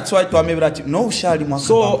 That's why to amebra no shali mwaka.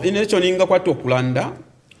 So inecho ninga kwa tokulanda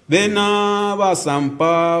bena ba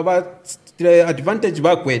Sampa ba advantage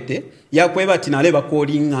bakwete yakweba tinale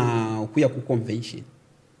bakolinga okuya ku convention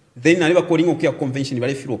then nale bakolinga okuya convention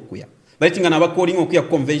bale firo okuya bale tingana bakolinga okuya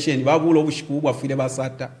convention babulo obushiku bwafire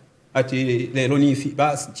basata ati lero nifi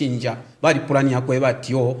bas chinja bali plan yakweba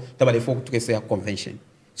atyo tabale fo kutukese ya convention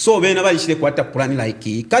so bena balishire kwata plan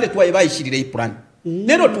like kale twaye bayishirire i plan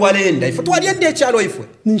nero twalenda ifo twalenda echalo ifwe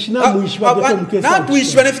nishina muishwa beto mkesa na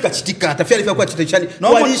tuishwa nefika chitika tafyali fya kwa chitechani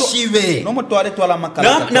twalishive no twale twala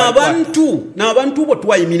makala na abantu bo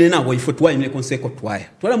twayimine nabo ifo twayimine konseko twaya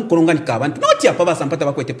twala mukolongani ka abantu noti apa basampata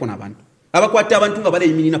bakwete pona abantu abakwata abantu nga bale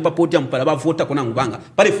yiminina papoti ampala bavota kona ngubanga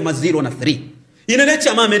pale fuma 0 na 3 inene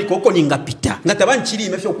Chama Amelika uko ningapita ngatabanchiri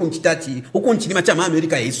imefyo kunchitati uko nchilima Chama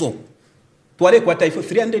Amelika yeso twale kwata ifo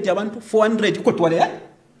 300 abantu 400 uko twale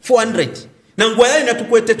 400 nangwa yali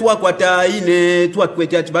natukwete twakwata ine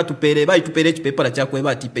twakwete ati batupere bayitupere chipepala chakwe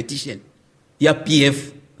bati petition ya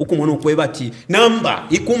PF ukumona okweba ati namba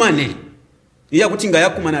ikumane iya kutinga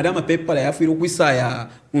yakumana adama pepala yafiru kwisaya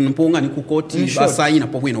unmpunga ni kukoti basayina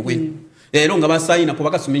po bwino bwino lero nga basayina po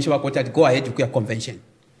bakasumisha bakoti ati go ahead ku ya convention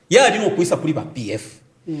ya dino kuisa kuli ba PF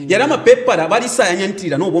yarama pepala bali sayanya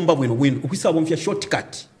ntira no bomba bwino bwino ukwisa bomfya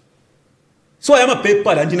shortcut so ayama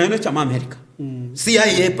pepala ndinayo Chama Amelika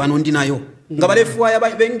CIA pano ndinayo ngabale fuwa ya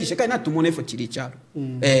bengishe kai natumone fo chiri charo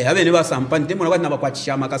abene basampa ndemo nabati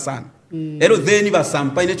nabakwachishama kasana ero then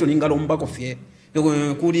basampa inecho ningalomba kofye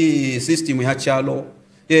kuri system ya chalo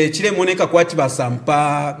chile moneka kwati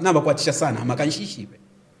basampa nabakwatisha sana makanshishibe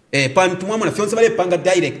pantu mwa na fyonse bale panga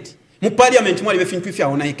direct mu parliament mwali befintu ifya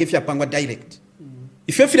ona ikefya pangwa direct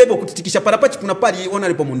ifye filebo kutitikisha parapachi kuna pali ona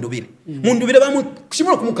lepo mundubile bamu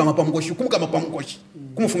kushimura kumukama pamugoshi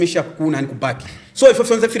kumufumisha kuna ni kubaki so ifye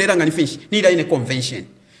fyonse filera ngani finish ni ila ine convention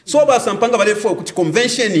so basampanga bale fo kuti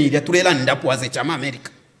convention ili aturela ndapo aze Chama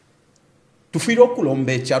Amelika tufiro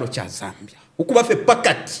kulombe charo cha Zambia ukubafe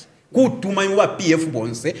pakati kutuma yuwa PF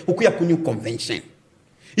bonse ukuya ku new convention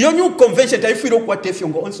iyo new convention taifiro kwa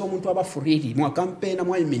tefyongo onso omuntu abafuriri mwa campaign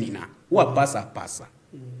mwa iminina wa pasa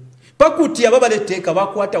pakuti ababaleteka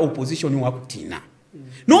bakwata opposition wa kutina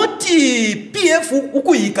noti PF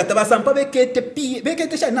ukuyika tabasampa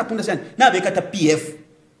bekete shani napunda shani na bekata PF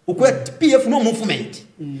ukuya PF no movement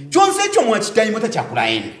chonse cho mwa chitani mota chakula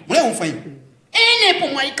ene mule umfayimu ene po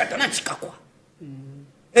mwa ikata na chikakwa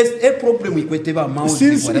problem ikwete ba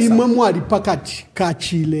mauzi since imamwe ali pakati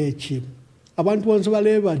kachilechi abantu bonse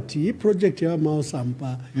baleba ati project ya Miles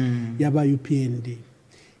Sampa yaba UPND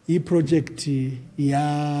i project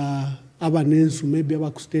ya abanensu maybe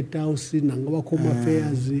aba ku state house nangaba ku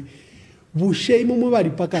affairs bushe imamwe bali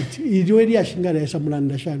pakati iriwe lyashingala ya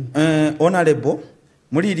samulanda shani honorable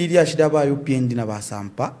muri iri lyashida ba UPND na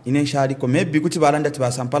basampa inenshali ko maybe kuti baranda ti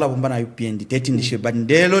basampa la bomba na UPND tetindishe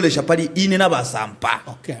bandelo le shapali ine na basampa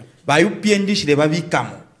okay ba UPND shile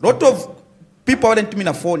babikamo lot of people went to me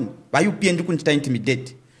na phone ba UPND kunita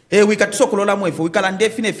intimidate we katusokolola mwefo wikala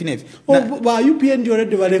fine ba UPND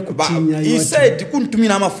already bale kutinya he said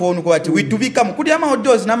kuntumina ama phone ko ati witubikamo kudi ama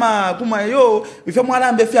odos na ma kuma yo ife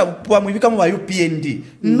mwalambe fya bwa mwibikamo ba UPND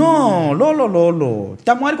no lolo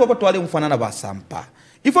tamwali koko twale mfanana basampa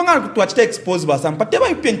ifanga kutwachita expose basampa teba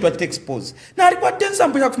UPND twachita expose na alikuwa tensa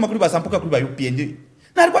mbisha kufuma kuli basampa kuli ba UPND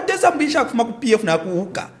na alikuwa tensa mbisha kufuma ku PF na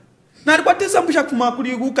kuhuka na alikuwa tensa mbisha kufuma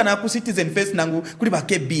kuli huka na ku Citizen Face nangu kuli ba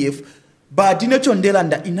KBF but inecho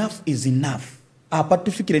ndelanda enough is enough apa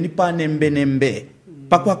tufikire ni panembe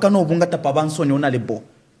pakwa kano obunga tapabansoni ona lebo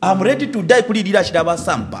I'm ready to die kuli leadership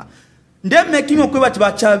abasampa nde making okwe bati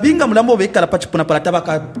ba Chabinga mulambo bekala pachipuna palata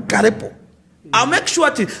kalepo I make sure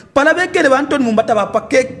ati palabekele bantoni mumbata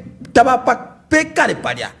tabapekale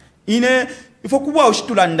palya ine ifo kubwa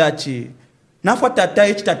ushitulanda chi nafuata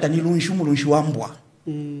tayi chitata ni lunshi wambwa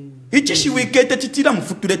ichi shiwikete chitira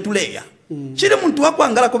mfutule tuleya chile muntu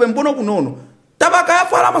wakwangala kobe mbono kunono tabaka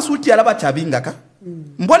yafala amasuti alaba Chabinga ka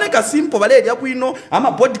mbone ka simple bale ya bwino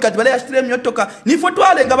ama bodyguard bale yashitire myotoka nifoto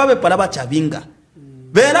alenga babe palaba Chabinga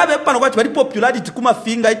bera bepano kwati bali popularity kuma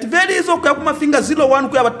finga it very izo kwa kuma finga 01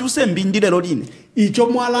 kwa batuse mbindile lolini icho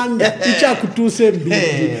mwalanda icha kutuse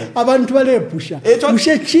mbindi abantu balepusha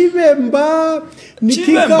mushe chibemba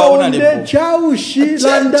nikika onde chaushi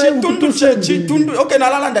landa kutuse chitundu okay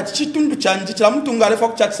nalanda chitundu chanji chila mtu ngalefa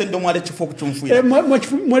kuchatse ndo mwale chifo kutumfuira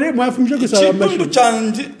mwafumsha kusala chitundu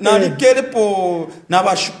chanji nalikerepo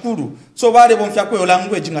nabashukuru so bale bomfya kwe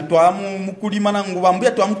language ngatwa mukulima nangu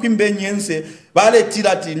bambuya twamkwimbe nyense bale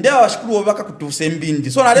tirati nde abashukuru baka kutuse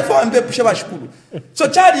mbindi so nalefa ambe pusha bashukuru so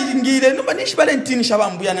chali ngire numba nishi bale ntini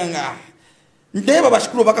shabambuya nanga ndeba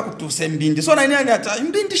bashukuru baka kutuse mbindi so nani ata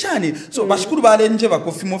mbindi shani so bashukuru bale nje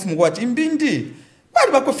bakofimo fimu kwati mbindi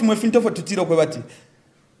bali bakofimo finto fo tutiro kwe bati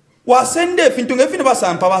wasende finto ngefino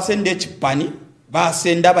basampa basende chipani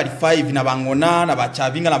basenda bali 5 na bangona na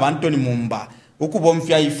bachabinga na bantoni mumba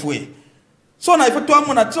ukubomfya ifwe so na ifo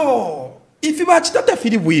twamona so ifi bachitata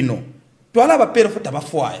fili bwino twala bapero fo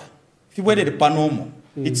tabafwaya fibwele panomo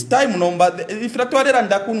it's time nomba if ratwalera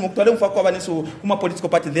ndakunu mukutwale mfako abaneso kuma political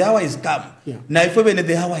party the hour is come na ifo bene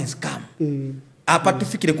the hour is come apa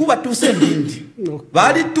tufikire kuba tuse mbindi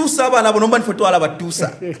bali tusa bana bonomba nifoto ala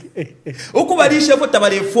batusa ukubalisha fo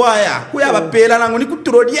tabalefwaya kuya bapela nango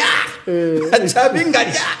nikuturodia Chabinga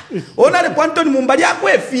lya ona le kwantoni mumbali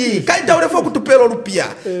akwefi kaita ule fo kutupelo rupia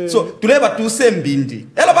so tuleba tuse mbindi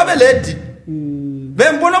ela babe lady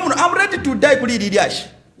bembona muno I'm ready to die kuli lidiashi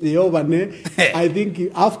I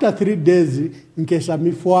think after 3 days, in case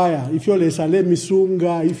I'm fire, if you're less ale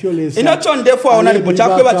misunga, if you're less. Inacho ndefo ona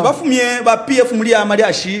lipochakwe bati bafumye ba PF muri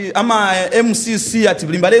amaliashi ama MCC ati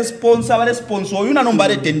blimbale sponsor oyuna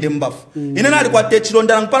nombale tende mbafu. Inena alikuwa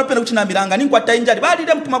techironda ngpana pene kuchinambiranga ninkwata tainjali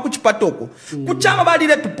balire mpuma kuchipatoko. Kuchama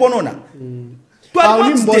balire tuponona.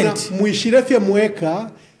 Mbona muishirefye mweka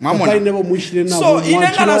so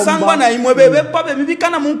inenga na sangwa na imwe bebe pabe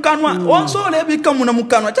bibikana munkanwa onso lebika muna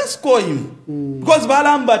munkanwa just call him because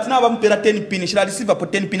balamba tina bampera 10 pin shira receive po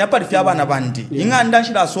 10 pin apari fya abana bandi inganda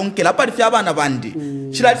shira sonkela apari fya abana bandi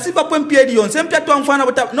shira receive po mpieri yonse mpya to amfana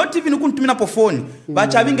not even kuntumina po phone ba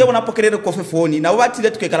Chabinga bona pokerere ko phone na wati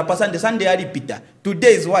let kekala pasande Sunday ali pita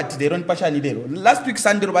today is what they don't passion lero last week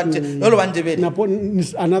Sunday lo banje bele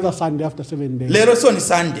another Sunday after 7 days lero so ni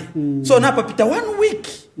Sunday so na papita 1 week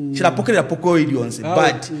shira pokerera poko ilionse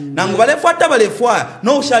but nangu balefuata balefwa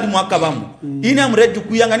no ushali mwaka bamu ine amreju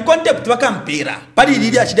kuyanga ni concept bakampira pali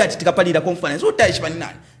lili ashida chitika pali la conference utaishi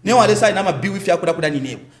nani ne wale sai na mabiwi fya kuda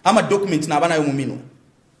ninewo ama document na bana yo mumino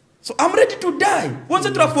so I'm ready to die once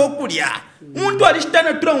trafokulia muntu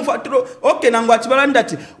alishitana tura mfatro okay nangu achibalanda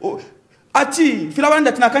ati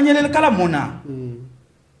filabanda tinakanyelele kala mona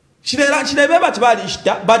shireba tibali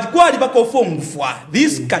ishita but kwali bakofongufwa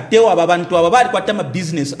this katewa babantu ababali kwatama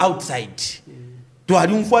business outside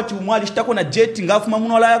twali umfwati umwali shitako na jet ngafuma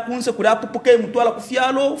munola yakunse kuli apupuke mutwala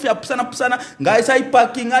kufyalo fya pusana ngaisa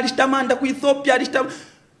parking ali shitamanda ku Ethiopia ali shitam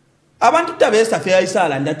abantu tabesa fya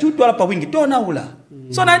isala nda tutwala pa wingi tona ula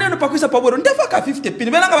so na neno pakwisa pabwero ndefaka 50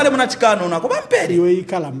 pin belanga bale muna chikano nako bamperi iwe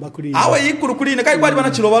ikalamba kuli awe ikuru kuli ne kai kwali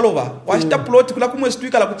bana chilova washita plot kula kumwe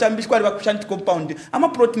stwika la kuchambisha kwali bakushanti compound ama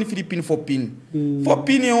plot ni Philippine 4 pin 4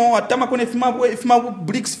 pin yo atama kone fima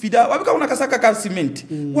bricks fida wabika una kasaka ka cement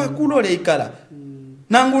wakulole ikala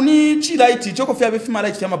nangu ni chilaiti choko fya befima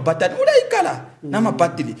light fya mabattery ule ikala na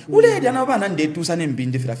mabattery ule ndi anabana ndetu sane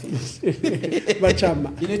mbinde firafi bachama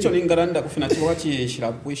inecho ningaranda kufina chiwachi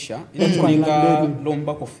shirapwisha inecho ninga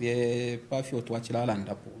lomba kofye pafyo twachilala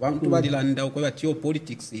ndapo bantu balilanda okwe batio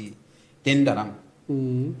politics tendara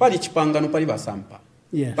pali chipangano pali basampa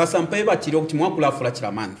basampa ebatiro kuti mwakulafula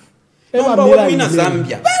chilamani nomba mwina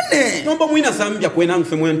Zambia bane nomba mwina Zambia kwena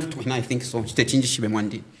ngfe mwentu twina I think so chitechinji shibe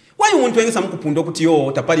mwandi why umuntu wengesa mukupundo kuti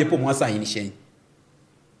yo tapali epo mwasa inishenyi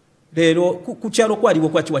lero kucharo kwaliwo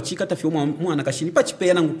kwachiwachika tafyo mwana kashini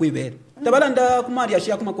pachipeya nangu kuibera tabalanda kumali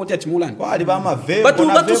ashia kumakoti achimulani kwali bama vebo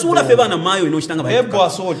batu sura fe bana mayo inoshitanga ba vebo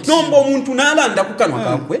assault nombo umuntu nalanda kukanwa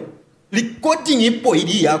kakwe recording ipo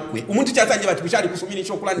ili yakwe umuntu chatsanje bati kushali kusumini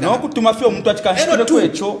chokulanda no kutuma fyo umuntu achikashikire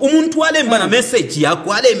kwecho umuntu alemba na message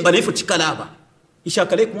yakwe alemba nefo chikalaba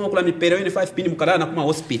ishakale kumwa kula mipera yene 5 pin mukala na kuma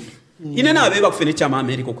hospital inena abeba kufene Chama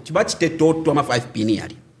Amelika kuti bachite toto ama 5 pin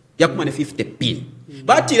yali yakuma ne 50 pin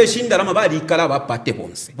bati ile shinda rama bali ikala bapate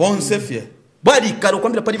bonse fye bali ikala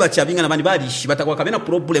kwambira pali Chabinga na bani bali shibata kwa kabena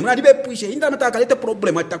problem na dibepushe inda mataka lete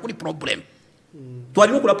problem atakuli problem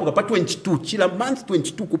twali nokulapoka pa 22 chila month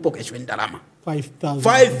 22 kupoka shwe ndalama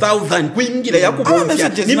 5000 kuingira yakubonja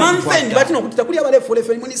ni month bati nokuti takuli abale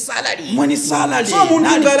folefe mwini salary so muntu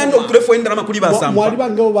ngala ndo kulefe ndalama kuli basamba mwali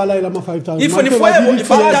bango bala ila ma 5000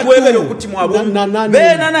 ifata kwebele kuti mwabo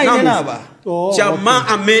bena inenaba Chama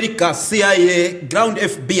Amelika CIA ground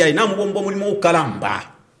FBI na mubombo mulimo ukalamba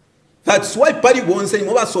that's why pali bonse ni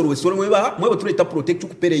moba sorwe mwebo tuleta protect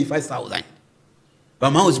kupere 5000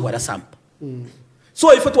 ba mouse bwala Sampa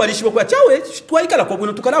so ifo twalishibo kwa chawe twaikala ko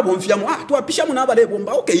bwino tukalabo mfyamu twapisha mu nabale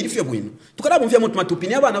bomba okay ilifye bwino tukalabo mfyamu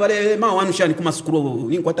tumatupini abana bale mawanu shani kuma skulu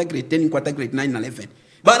ni kwata grade 10 ni kwata grade 9 na 11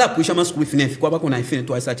 bala kuisha ma skulu finefi kwa bako na ifine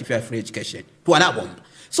twa certificate for education twalabo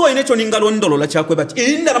so inecho ningalo ndolo la chakwe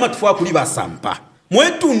bati inda namatufa kuli basampa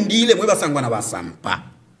mwetu ndile mwe basangwa na basampa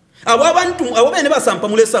abo abantu abo bene basampa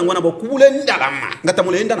mule sangwa nabo kubule ndalama ngata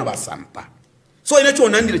mule enda na basampa so inecho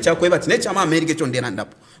nandile chakwe bati ne Chama Amelika echo ndena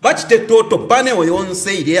ndapo bachite toto pane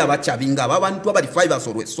oyonse ile abachabinga abantu abali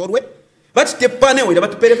 5 sorwe bachite pane oyile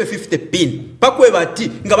batuperefe 50 pin pakwe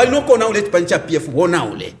bati ngabali nokona ule tipancha PF wona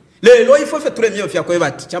ule lelo ifofe turemyo fya kwe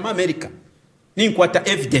bati Chama Amelika ni nkwata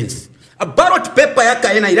evidence a ballot paper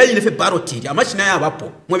yakaena ila ile fe ballot ile amashina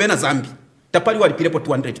yabapo mwebena Zambi tapali walipirepo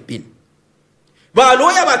 200 pin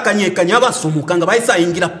baloya bakanyekanya basumuka nga bayisa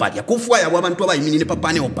ingira palya kufwa yabo abantu abayiminine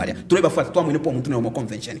papane opalya tuleba fata twamwene po omuntu ne mu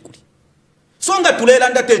convention kuli songa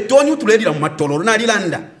tulelanda tetoni tulelira mu matoloro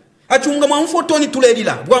nalilanda achunga mwa mfotoni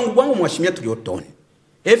tulelira bwangu mwashimya tuliotoni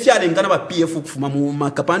efyale ngana ba PF kufuma mu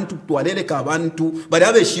makapantu twaleleka abantu bali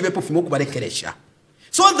abeshibe po fimo kubalekeresha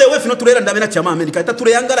so the way fino tulelanda bena Chama Amelika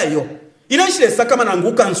tatuleyangala yo inashire sakama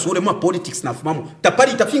nanguka nsure mu politics na fumamo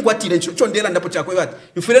tapali itafingwa tire cyo ndela ndapo chakwe bati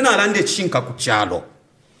mfire na alande chinka kuchalo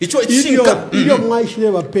icho chinka iyo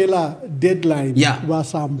mwaishile bapela deadline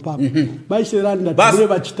basampa baishira ndatule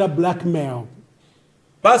bachita blackmail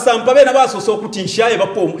basampa bena basoso kuti nshaye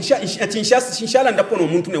bapo nshala ndapono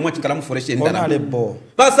omuntu ne mwachikala mu foreshe ndala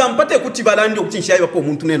basampa te kuti balandi okuti nshaye bapo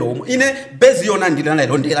omuntu ne lomo ine bezi yona ndilana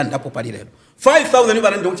londera ndapo pali lero 5000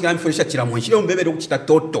 balandi okuti ngami foreshe chira mwenshi yo mbebere okuchita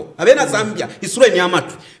toto abena Zambia isure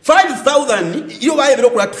nyamatu 5000 iyo bayebere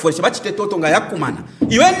okulatu foreshe bachite toto nga yakumana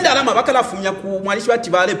iwe ndalama bakalafumya ku mwalishi bati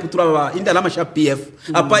bale putura ba indalama sha PF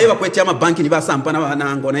apa eba kwete ama banki ni basampa na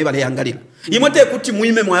banango na ibale yangalira imote kuti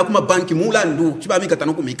muime mwa yakuma banki mulandu kibamika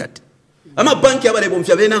tano kumikate ama banki abale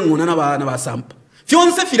bomfya bena ngona na basampa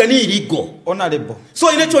fyonse filani iligo honorable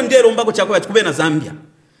so inecho ndero mbako chakwe bati na Zambia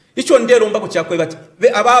icho ndero mbako chakwe bati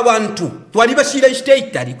aba bantu twali bashira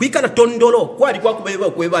state ali kwikala tondolo kwali kwakubeba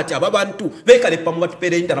kwebati aba bantu bekale pamu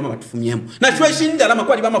batupere indalama batufumyemo na chwe shindalama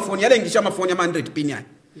kwali bamafoni yalengisha amafoni ya 100 pinyani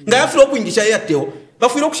nga yafiro kuingisha yateo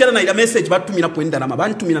bafiro kushara na ila message batumina kwenda na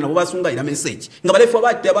bantumina nabo basunga ila message nga balefu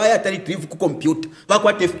abati abaya tali retrieve ku computer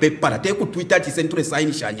bakwate paper te ku Twitter ati centre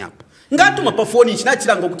sign shanyapa ngatu mapafoni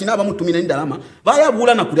chinachiranga kuti naba mutumina indalama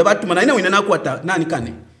bayabula na kule batuma na ine wina nakwata nani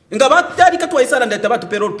kane nga batali katwa isara ndata batu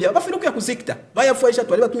perol pia bafiro ku yakuzikta bayafuaisha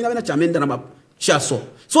twali batumina bena chamenda na map shaso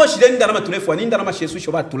so shirenda na matulefu aninda na mashesu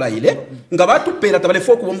sho batula ile nga batu pera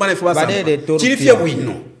tabalefo kubombana ifo basamba chirifye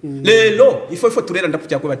wino lelo ifo turera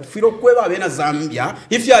ndapucha kwa batu firo kweba bena Zambia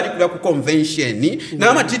ifya ali kuya ku convention na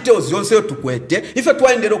ama details yonse yo tukwete ifo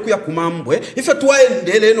twaendero kuya kumambwe ifo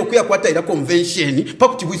twaendele no kuya kwata ila convention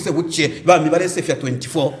pakutibwise buche bami balese fya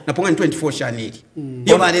 24 na ponga 24 shanili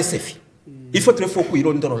yo balese fya ifo tulefo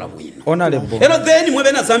kuirondoro la bwino honorable ero then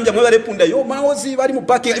mwebe na Zambia mwebe repunda yo maozi bali mu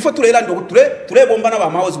parking ifo turera ndo ture bombana ba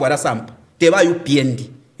maozi wala sampa teba UPND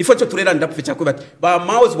ifo cho turera ndapucha kwa ba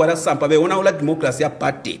maozi wala sampa be ona ula democracy ya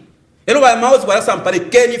party ero ba maozi wala sampa le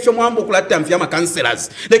keni ifyo mwambo kulata amfya ma councillors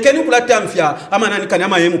le keni kulata amfya ama nani kani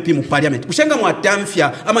ama MP mu parliament kushenga mu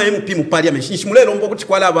atamfya ama MP mu parliament nshimulelo mbo kuti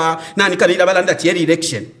kwala ba nani kani ila balanda tieri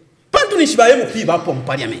election pantu nishiba MP bapo mu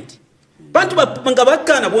parliament bantu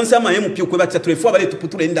bangabakana bonse ama MP kwe batya tulefu abale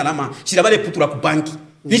tuputura indalama shira bale putura ku banki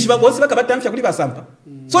nishiba bonse bakabata amfya kuli basampa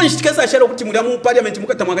so nishikeza ashara kuti muri mu parliament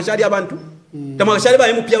mukata mwagashari abantu tamagashari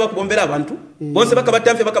ba MP abakubombera abantu bonse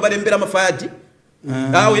bakabata amfya bakabalembera mafayadi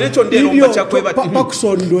inecho ndero mbacha kwe bati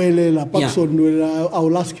pakusondwelela I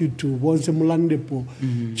will ask you to bonse mulandepo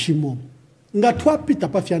chimo ngatwapita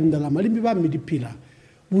pafya ndalama limbi ba midipira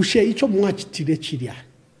bushe icho mwachitire chiria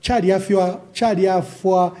chali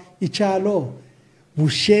afwa ichalo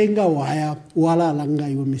bushenga wala langa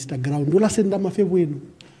iwe Mr. Ground ula senda mafebwenu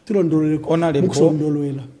tulondolele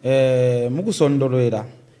mukusondolwela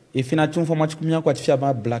ifina chumfa mwachikumya kwa tifya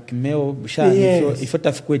ma blackmail bushani ifo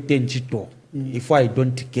tafikwete njito if I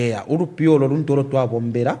don't care urupio lo runtoro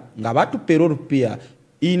twabombera nga batu pero rupia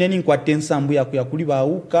ine ni kwa tensambu ya kuli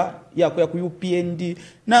bauka ya ku UPND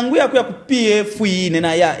nangu ya ku PF ine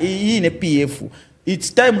na ya ine PF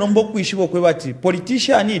it's time nombo kuishibo kwe bati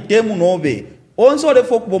politician temu nobe onzo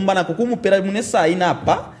olefo kubombana kukumupera munesa ina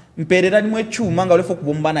apa mperera nimwe chuma nga olefo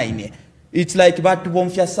kubombana ine it's like batu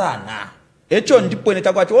bomfya sana echo ndipo ene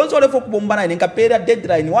takwati onzo olefo kubombana ine ngapera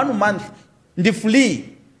deadline 1 month ndi free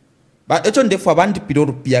ba echo ndefu abandi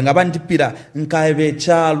piroru pia ngabandipira nkaebe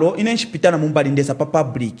chalo ine nshipitana mumbali ndesa pa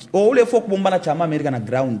public o olefo kubombana Chama Amelika na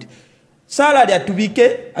ground salary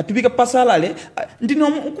atubike pa salary ndino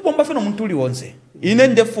ukubomba feno muntu uli wonse ine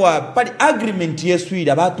ndefu pali agreement yesu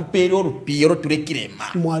ida batu pero rupiro turekirema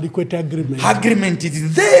mwali kwete agreement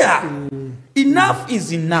is there enough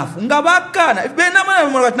is enough ngabakana bena mana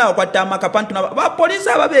mwana nawo kwatama kapantu na ba police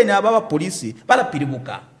ababene aba police bala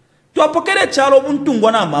piribuka twapokere chalo omuntu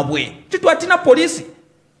ngwana amabwe titwatina police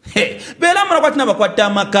bela mana kwatina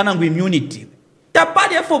bakwatama kana ngu immunity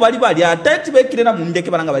tapali efo bali atati bekirena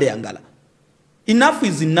mundeke balanga bali yangala enough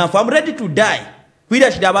is enough I'm ready to die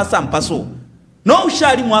kwira shidaba sampaso no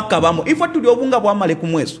ushali mwaka bamo ifo tuli obunga bwa male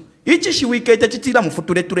kumweso ichi shiwike tachitira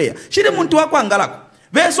mufuture tureya shiri muntu wako angalako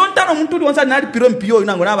beso ntano muntu uli wonsa nali piro mpiyo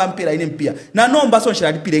inango na bampira ine mpia na nomba so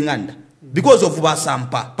shali pire nganda because of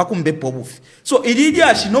basampa pakumbepo obufi so ilidi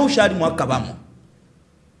ashino ushali mwaka bamo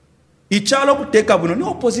ichalo kuteka buno ni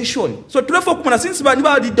opposition so tulefo kumana since ba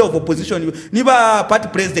niba leader of opposition niba party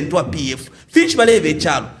president wa PF finch balebe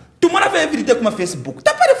chalo tumona fa everyday kuma Facebook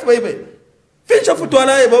tapare fu bebe finch fu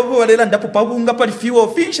twala babo balela ndapo pabunga pali fiwo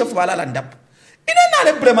finch fu balala ndapo ine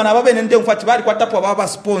nale brema na babe nende mfati bali kwa tapo baba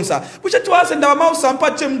sponsor buche twase ndaba Miles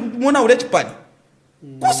Sampa mona ule chipani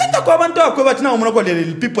kusenda kwa abantu akwe batina umuna kwa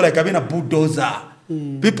people like abena bulldozer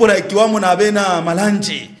people like wamu na abena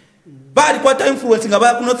malanje bali kwa ta influence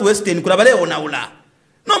ngaba ku North Western kula bale ona ula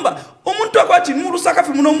Nomba omuntu akwati mu Lusaka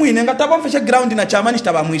fi muno mwine nga tabamfeshe ground na Chama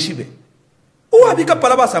nitaba mwishibe. Uwabika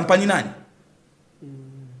palaba sampani nani?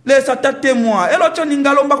 Lesa tatemwa elocho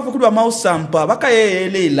ningalomba kufukudwa Miles Sampa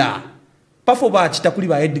bakayelela. Pafo bachita kuli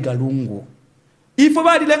ba Edgar Lungu. Ifo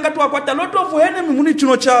bali lenga twakwata lot of enemy muni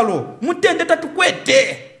kino chalo. Mutende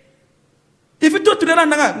tatukwete. Ifito tulera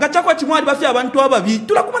nga chakwa chimwali bafi abantu ababi.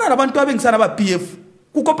 Tulakumana nabantu abengi sana ba PF.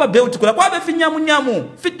 Kukopa beuti kula kwa be finyamunyamu.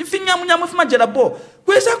 Finyamunyamu fimajela bo.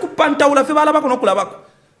 Kwesa kupanta ula fe bala bako nokula bako.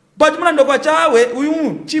 Bati muna ndoko chawe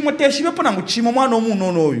uyu chimo teshibe pona nguchimo mwana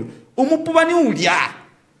omunono oyu. Umupubani ulya.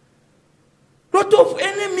 Lot of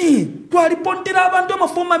enemy. Twalipontera abantu ama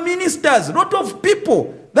former ministers. Lot of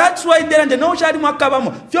people. That's why there and no shari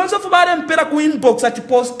mwakabamo. Fionso fubare mpera ku inbox ati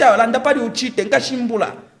posta landa pali uchite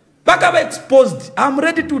nkashimbula. Baka ba exposed. I'm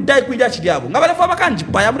ready to die kuida chidiabo. Ngabale fa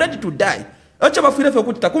bakanjipa. I'm ready to die. Ocha bafire fe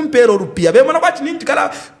kutita kumpero rupia. Be mwana kwati ninti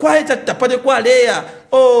kala kwa heta tapade kwa leya.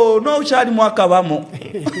 Oh no shari mwakabamo.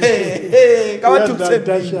 Kawatu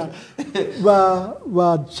kusema.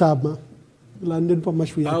 Ba Chama. London pa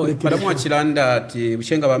mashu ya kule. Para mwa chilanda ati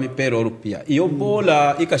ushenga ba mipero rupia. Iyo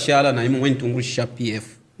bola ikashala na imu wentungulisha PF.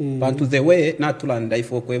 Bantu the way na tulanda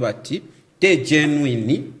ifo kweba ati te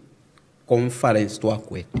genuine conference to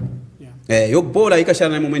akwetu. Yo bola ikashala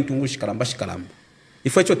na imu wentungulisha shikalamba.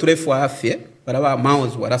 Ifo echo tulefu afye para ba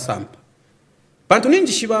Miles wala Sampa. Bantu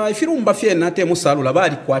ninji shiba ifirumba fye nate musalula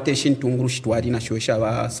bali kwate shintungulushi twali na shoesha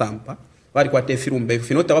ba Sampa. Bali kwate firumba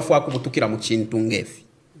finota bafu akubutukira mu kintu ngefi.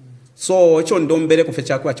 So echo ndombere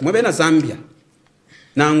kufecha kwa chimwe na Zambia.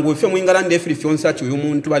 Nangu ife mwingalande efri fionsa chu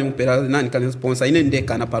umuntu bali mupera nani kan sponsor ine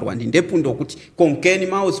ndeka na parwandi ndepundo kuti konkeni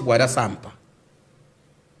Miles bwara Sampa.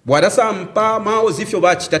 Bwara Sampa Miles ifyo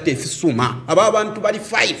bachitate fisuma aba abantu bali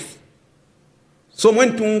 5. So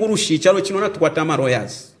mwentungurushi chalo chinona tukwatama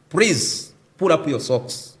lawyers. Please pull up your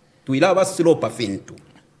socks. Tuilaba silopa fintu.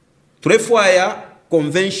 Turefwaya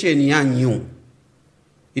convention yanyu.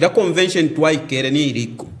 Ila convention tuwaikere ni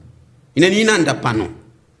iliko. Ine ninanda pano.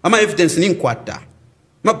 Ama evidence ni nkwata.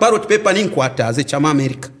 Ma ballot paper ni nkwata ze Chama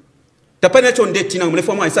Amelika. Tapani echo ndeti na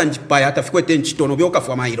mlefu wa isa njipaya hata fikwete nchitono bioka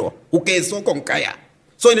fwa mairo. Ukeso konkaya.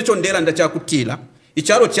 So ine echo ndela ndacha kutila.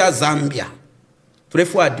 Icharo cha Zambia.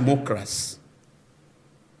 Turefu wa democracy.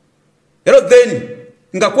 Ero then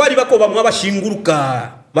ngakwali bako bamwaba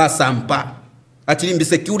shinguruka ba Sampa. Atilimbi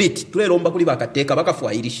security tulelomba kuli bakateka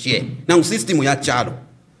bakafuairishe na system ya chalo.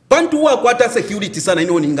 Bantu wa kwata security sana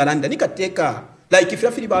ino ningalanda nikateka like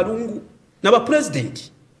ifirafiri balungu na ba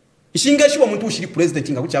president. Ishingeshi wa muntu ushiri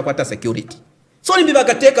president ngakucha kwata security. So nimbi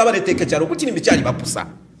bakateka baleteke chalo kuti nimbi chali bapusa.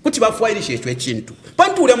 Kuti bafuairishe chwe chintu.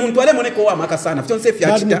 Bantu ule muntu ale moneko wa maka sana. Fitonse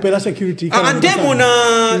fya chita. Ndepela security.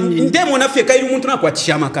 Ndemo na fye kailu muntu na kwa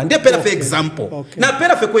chishamaka. Ndepela for example. Na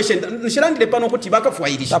pela for question. Nishirandile pano kuti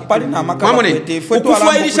bakafuairishe. Tapali na maka kwete.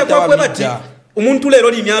 Ukufuairisha kwa kwebati. Umuntu lero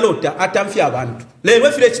limyalota atamfya abantu. Lero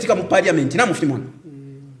efire chitika mu parliament na mufimona.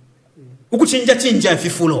 Ukuchinja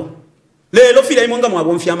fifulo. Lero fire imonga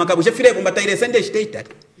mwabomfya makabu. Je fire bomba taire sende state.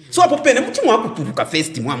 So apo pene muti mwakuturuka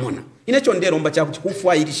first mwamona. Inecho ndero mba cha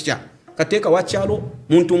kufuairisha. Kateka wachalo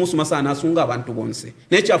muntu musuma sana asunga abantu bonse.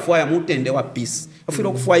 Necha afuaya mutende wa peace.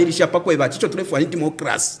 Afiro kufuairisha pako eba chicho tulefu wa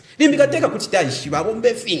democracy. Limbi kateka kuchitayishi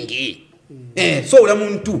babombe fingi. So ula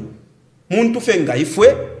muntu fenga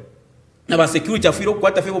ifwe na ba security afiro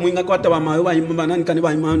kwata febo mwinga kwata ba mayo ba nani kani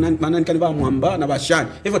ba Mwamba na bashani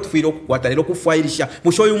evo tufiro kwata lero kufuairisha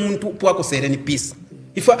mushoyo muntu pwako sereni peace.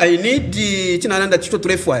 If I need chinananda chito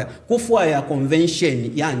tulefuaya kufuaya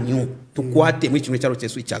convention yanyu tukwate mwichino charo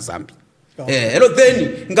chesu cha Zambia. Elo then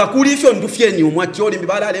ngakuli ifyo ndufyeni umwacholi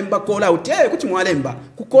mbibala lemba call out kuti mwalemba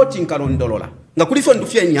ku court nkalondolola ngakuli ifyo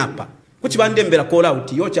ndufyeni hapa kuti bandembera call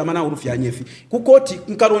out yo Chama na urufya nyefi ku court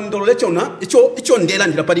nkalondolola chona icho ndela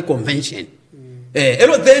ndira pali convention.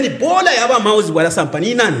 Elo then bola yaba Miles bwala Sampa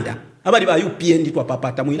ni nanda abali ba UPN twa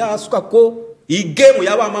papata mwila asuka ko i game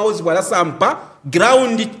yaba Miles bwala Sampa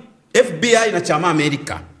ground FBI na Chama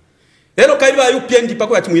Amelika. Elo kaiba UPN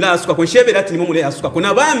pako ati mwila asuka ko nshebe ati nimo mule asuka ko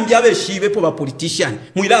nabambi abeshibe po ba politician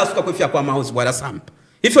mwila asuka ko fya kwa Miles bwala Sampa.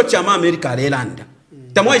 Ifyo Chama Amelika lelanda.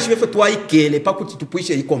 Tamwa ishibe fyo twaikele pakuti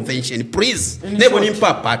tupuishe i convention please. Nebo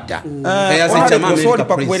nimpa pata. Ase Chama Amelika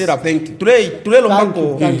pakuwelera thank you. Tulelo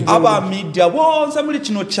mbako aba media bonza muri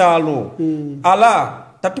kino chalo. Ala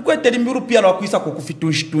tatukwete limbiru pia lwa kuisa ko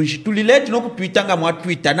kufitunshi tulileti no kutwitanga mwa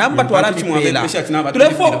Twitter namba twalandi mwela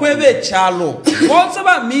tulefo kwebe chalo bonse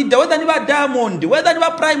ba media whether ni ba Diamond whether ni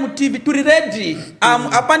ba Prime TV tuli ready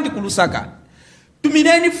apandi kulusaka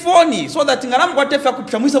tumineni phone so that ngalamu kwa tefa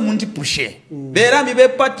kupisha mwisa mundi pushe bera mibe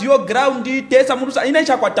party yo ground tesa murusa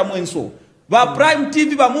inaisha kwata mwenso ba Prime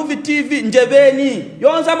TV ba Movie TV njebeni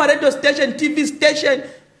yonza ma radio station TV station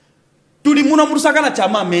tuli muno murusakana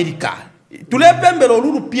Chama Amelika tulepembero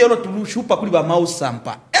lulu piero tulushupa kuli ba Miles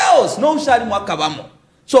Sampa else no ushali mwakabamo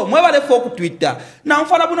so mwebale fo ku Twitter na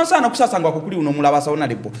mfana buno sana kusasangwa kukuli uno mulabasa ona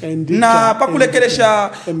lipo na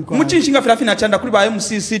pakulekeresha muchinshinga filafina chanda kuli ba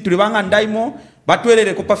MCC tuli banga ndaimo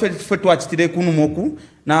batwelele ko perfect twachitire kunu moku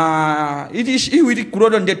na iwiri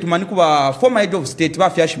kurodo ndetu maniko ba former head of state ba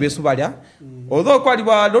fyashi besu balya although kwali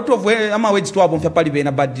ba lot of ama words twabo mfya pali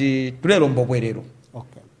bena but tulelo mbobwerero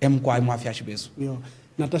emkwa mwa fyashi besu yo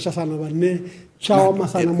Natasha sana bane chawa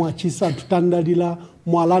masana mwachisa tutandalila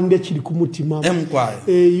mwalande chili kumutima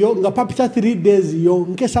yo nga papita 3 days yo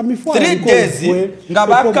nkesa mifwa 3 days nga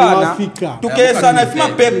bakana tukesa na fima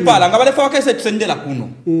pepala nga bale fokese tusendela kuno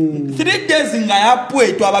 3 days nga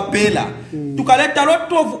yapwe to abapela tukaleta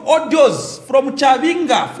lot of audios from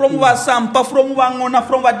Chabinga from Sampa from Wangona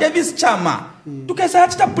from Davis Chama tukesa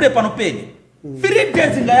hata prepa no peni 3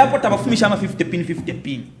 days nga yapo tabafumisha ma 50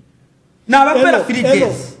 pin na abapela 3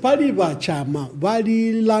 days pali ba Chama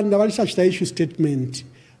bali landa bali such issue statement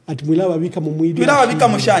ati mwila babika mu mwidi mwila babika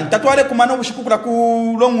mushani tatwale kumano bushikukura ku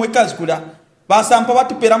long weekends kula basampa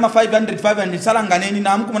batupera ma 500 salanganeni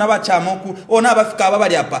na mku muna ba Chama ku ona abafika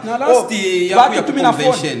babali hapa na last ya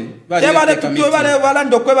convention bale tuto bale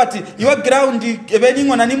ndokwe bati your ground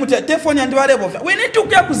ebeningo na nimu telephone andi bale bova we need to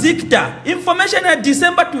get kuzikta information at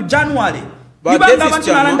December to January Ibanga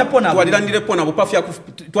abantu nalanda pona twalilandire pona bupafya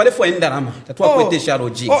twale fo endarama tatwakwetesha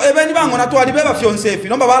logic ebeni bango na twalibeba fyonsefi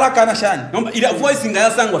nomba balakana shani nomba ila voice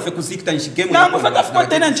ngayasangwa fe kuzikita nshikemu na mfata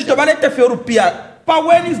fukotena nchito balete fe rupia pa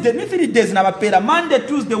Wednesday ni 3 days na bapera Monday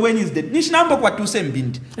Tuesday Wednesday nishinambo kwa tuse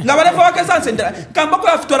mbindi ngabalefa wake sanse kamba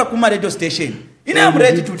kwa fitora kuma radio station I'm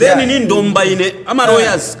ready to then in ndomba ine ama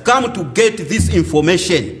lawyers come to get this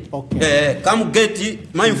information come get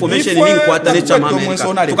my information in kwata ne Chama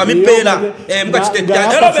Amelika tukamipela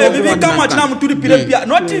mkachitetea bibi kama tina muturi pile pia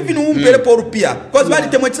not even umpele por pia cause bali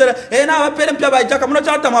temwetsera na abapele pia bayijaka muno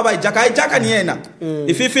chalota mwabayijaka ni yena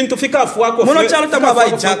ififi ntufika afu wako muno chalota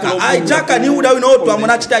mwabayijaka ni uda wino to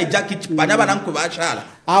amuna chita ijaki chipanyaba nanku bashala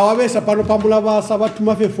awabesa pano pambula basa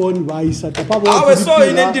batuma fe phone baisa tapabo awe so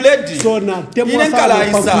ine delete so na ine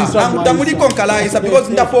kalaisa na mutamuli konkalaisa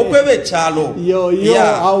because ndapokwebe chalo yo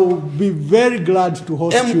I'll be very glad to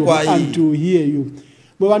host you and to hear you.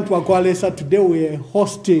 We want to Akwalesa today. We are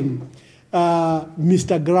hosting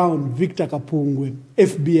Mr. Ground, Victor Kapungwe,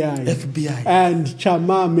 FBI, and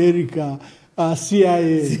Chama Amelika,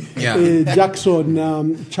 CIA, Jackson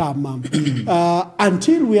Chama.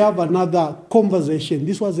 Until we have another conversation,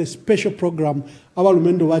 this was a special program.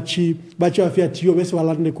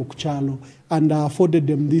 And afforded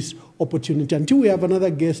them this opportunity. Until we have another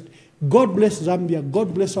guest, God bless Zambia,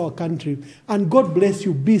 God bless our country, and God bless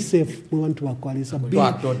you. Be safe. We want to Akwalesa.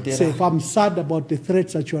 Be safe. I'm sad about the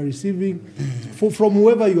threats that you are receiving. From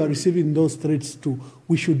whoever you are receiving those threats to,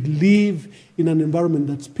 we should live in an environment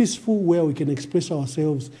that's peaceful, where we can express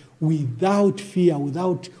ourselves without fear,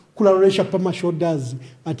 without kularesha pama shoulders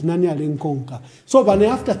at nani alenkonka. So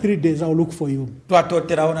after 3 days, I'll look for you.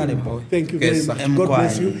 Thank you very much. God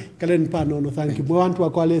bless you. Kalen Panono, thank you. We want to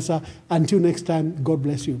Akwalesa. Until next time, God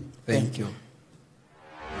bless you. Thank you.